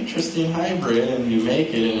like an interesting hybrid, and you make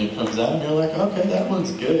it and it comes out and you're like, okay, that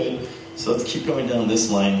one's good, so let's keep going down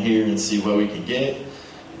this line here and see what we can get.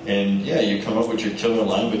 And yeah, you come up with your killer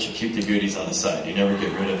line, but you keep the goodies on the side. You never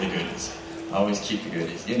get rid of the goodies. Always keep the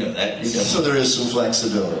goodies. You know that. So there is some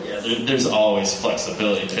flexibility. Yeah, there's always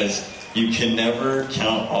flexibility, because you can never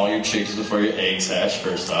count all your chicks before your eggs hatch,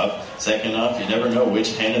 first off. Second off, you never know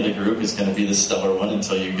which hen of the group is going to be the stellar one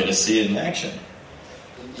until you get to see it in action.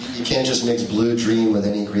 You can't just mix blue dream with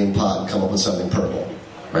any green pot and come up with something purple.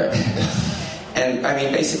 Right. And,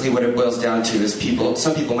 basically what it boils down to is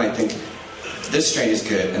some people might think, this strain is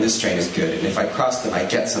good and this strain is good, and if I cross them, I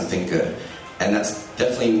get something good. And that's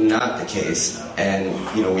definitely not the case. And,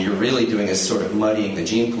 what you're really doing is sort of muddying the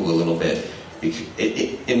gene pool a little bit.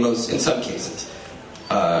 In some cases,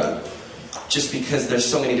 just because there's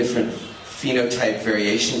so many different phenotype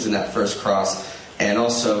variations in that first cross, and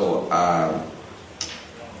also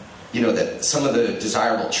that some of the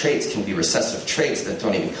desirable traits can be recessive traits that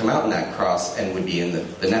don't even come out in that cross and would be in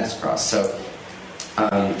the next cross. So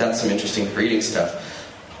that's some interesting breeding stuff.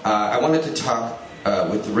 I wanted to talk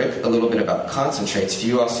with Rick a little bit about concentrates.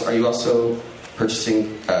 Are you also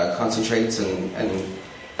purchasing concentrates and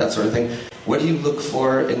that sort of thing? What do you look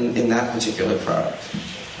for in that particular product?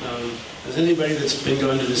 As anybody that's been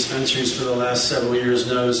going to dispensaries for the last several years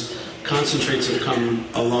knows, concentrates have come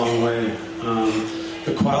a long way.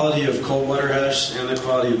 The quality of cold water hash and the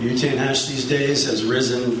quality of butane hash these days has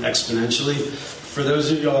risen exponentially. For those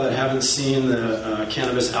of y'all that haven't seen the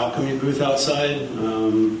Cannabis Alchemy booth outside,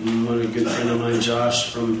 one good friend of mine,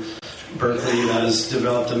 Josh from Berkeley, has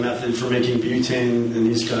developed a method for making butane, and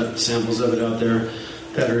he's got samples of it out there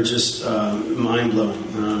that are just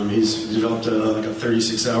mind-blowing. He's developed a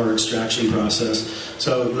 36-hour extraction process.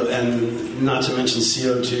 So, and not to mention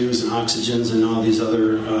CO2s and oxygens and all these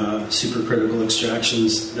other supercritical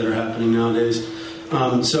extractions that are happening nowadays.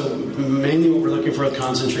 So mainly what we're looking for with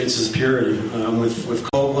concentrates is purity. With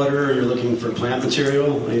cold water, you're looking for plant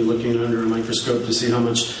material. You're looking under a microscope to see how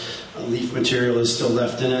much leaf material is still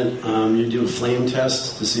left in it. You do a flame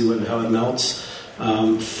test to see how it melts.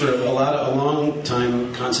 For a long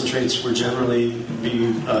time, concentrates were generally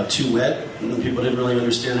too wet, and people didn't really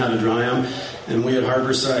understand how to dry them. And we at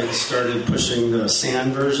Harborside started pushing the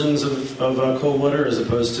sand versions of cold water as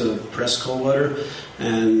opposed to pressed cold water,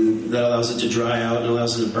 and that allows it to dry out and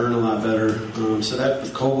allows it to burn a lot better. So that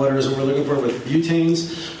with cold water is what we're looking for. With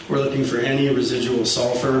butanes, we're looking for any residual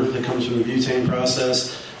sulfur that comes from the butane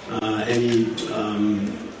process,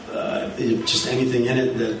 just anything in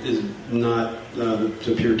it that is not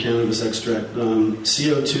the pure cannabis extract.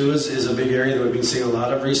 CO2 is a big area that we've been seeing a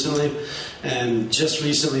lot of recently, and just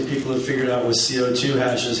recently people have figured out with CO2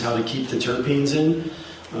 hashes how to keep the terpenes in.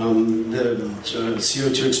 The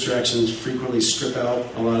CO2 extractions frequently strip out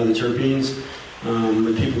a lot of the terpenes,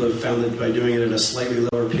 but people have found that by doing it at a slightly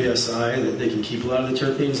lower PSI that they can keep a lot of the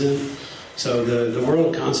terpenes in. So the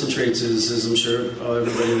world of concentrates is I'm sure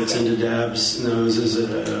everybody that's into dabs knows, is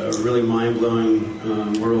a really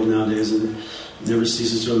mind-blowing world nowadays, and it never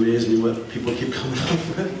ceases to amaze me what people keep coming up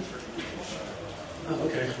with.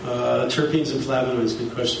 Okay. Terpenes and flavonoids,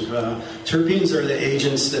 good question. Terpenes are the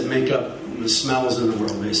agents that make up the smells in the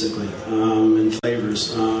world, basically, and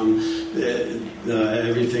flavors.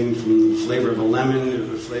 Everything from the flavor of a lemon, to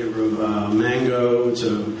the flavor of mango,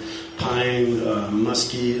 to pine,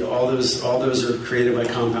 musky. All those are created by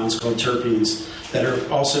compounds called terpenes that are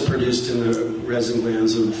also produced in the resin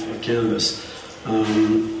glands of cannabis. Why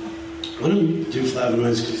don't you do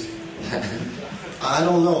flavonoids? I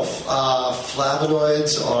don't know.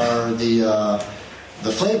 Flavonoids are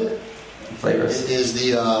the flavor. Flavors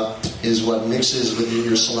Is what mixes with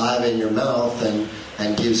your saliva in your mouth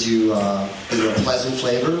and gives you either a pleasant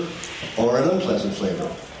flavor or an unpleasant flavor.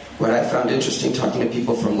 What I found interesting talking to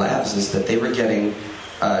people from labs is that they were getting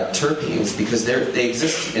terpenes because they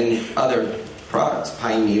exist in other products,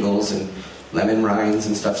 pine needles and lemon rinds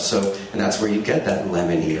and stuff. So, and that's where you get that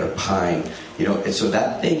lemony or pine, And so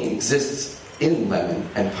that thing exists in lemon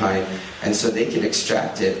and pine, and so they can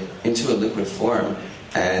extract it into a liquid form.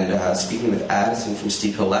 And speaking with Addison from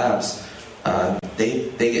Steep Hill Labs,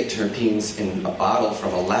 they get terpenes in a bottle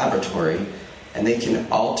from a laboratory, and they can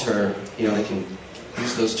alter, they can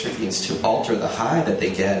use those terpenes to alter the high that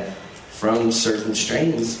they get from certain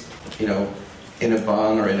strains, in a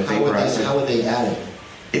bong or in a vaporizer. How would they add it?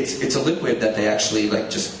 It's a liquid that they actually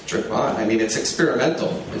just drip on. I mean, it's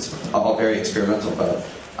experimental. It's all very experimental, but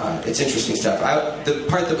it's interesting stuff. The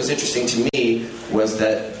part that was interesting to me was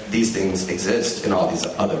that these things exist in all these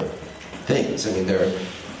other things. I mean,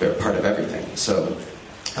 they're part of everything. So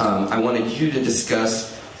I wanted you to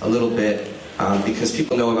discuss a little bit, because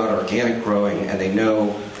people know about organic growing and they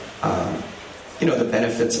know, the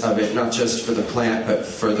benefits of it, not just for the plant, but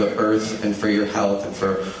for the earth and for your health and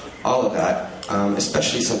for all of that,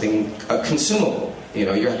 especially something consumable.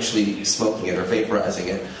 You're actually smoking it or vaporizing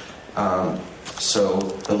it. So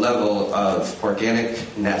the level of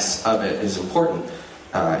organicness of it is important,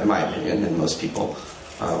 in my opinion, and most people,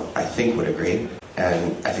 I think, would agree.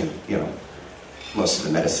 And I think, most of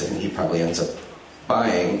the medicine he probably ends up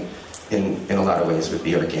buying in a lot of ways would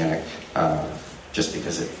be organic, just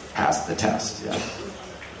because it passed the test.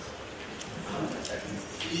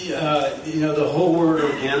 The whole word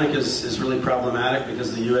organic is really problematic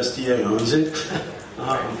because the USDA owns it.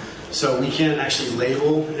 So we can't actually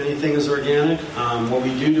label anything as organic. What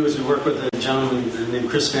we do is we work with a gentleman named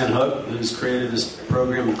Chris Van Hook, who's created this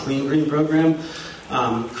program, the Clean Green program.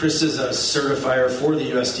 Chris is a certifier for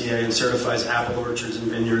the USDA and certifies apple orchards and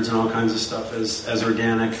vineyards and all kinds of stuff as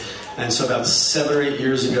organic. And so about 7 or 8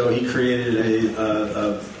 years ago, he created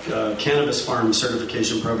a cannabis farm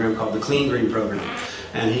certification program called the Clean Green program.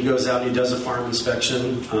 And he goes out and he does a farm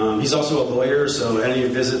inspection. He's also a lawyer, so any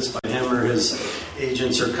visits by him or his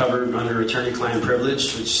agents are covered under attorney-client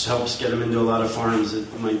privilege, which helps get him into a lot of farms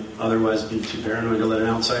that might otherwise be too paranoid to let an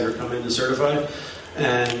outsider come in to certify.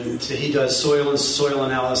 And he does soil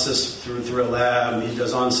analysis through a lab. He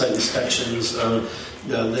does on-site inspections,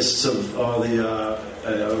 lists of all the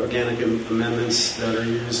organic amendments that are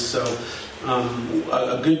used. So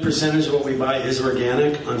a good percentage of what we buy is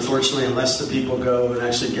organic. Unfortunately, unless the people go and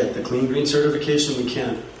actually get the Clean Green certification, we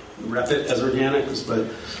can't rep it as organic. But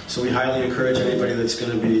so we highly encourage anybody that's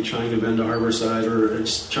going to be trying to vend to Harborside or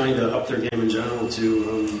just trying to up their game in general to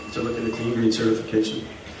look at the Clean Green certification.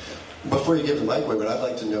 Before you give the mic away, what I'd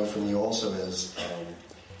like to know from you also is...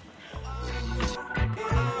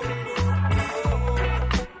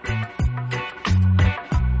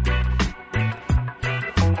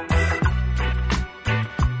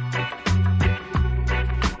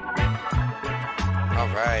 All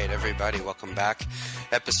right, everybody, welcome back.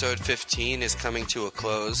 Episode 15 is coming to a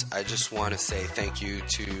close. I just want to say thank you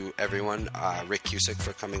to everyone, Rick Cusick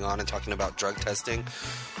for coming on and talking about drug testing,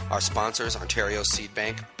 our sponsors, Ontario Seed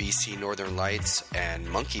Bank, BC Northern Lights, and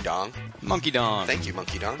Monkey Dong. Monkey Dong. Thank you,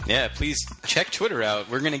 Monkey Dong. Yeah, please check Twitter out.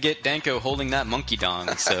 We're going to get Danko holding that Monkey Dong,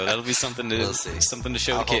 so that'll be something to We'll see. something to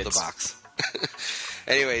show I'll the kids. hold the box.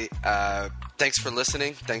 Anyway, thanks for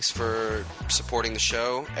listening. Thanks for supporting the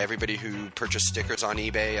show. Everybody who purchased stickers on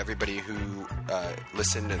eBay, everybody who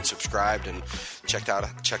listened and subscribed and checked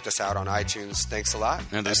us out on iTunes. Thanks a lot.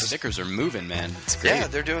 No, those stickers are moving, man. It's great. Yeah,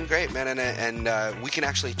 they're doing great, man. And we can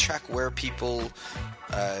actually track where people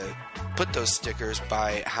put those stickers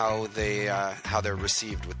by how they're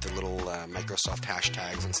received with the little Microsoft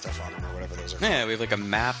hashtags and stuff on them or whatever those are. Yeah, we have like a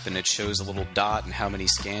map and it shows a little dot and how many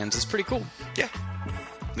scans. It's pretty cool. Yeah.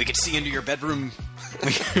 We can see into your bedroom.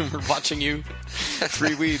 We're watching you.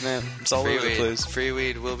 Free weed, man. It's all over the place. Free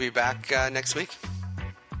weed. We'll be back next week.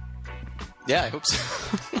 Yeah, I hope so.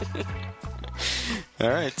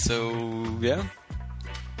 All right, so yeah.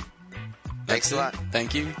 Thanks a lot.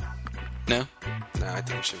 Thank you. No? No, I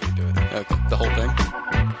think we should redo it. Okay, the whole thing?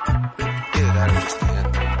 Either that or just the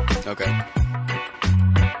end. Okay.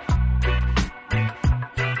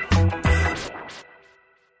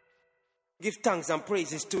 Give thanks and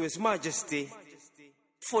praises to His Majesty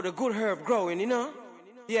for the good herb growing, you know?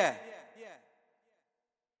 Yeah.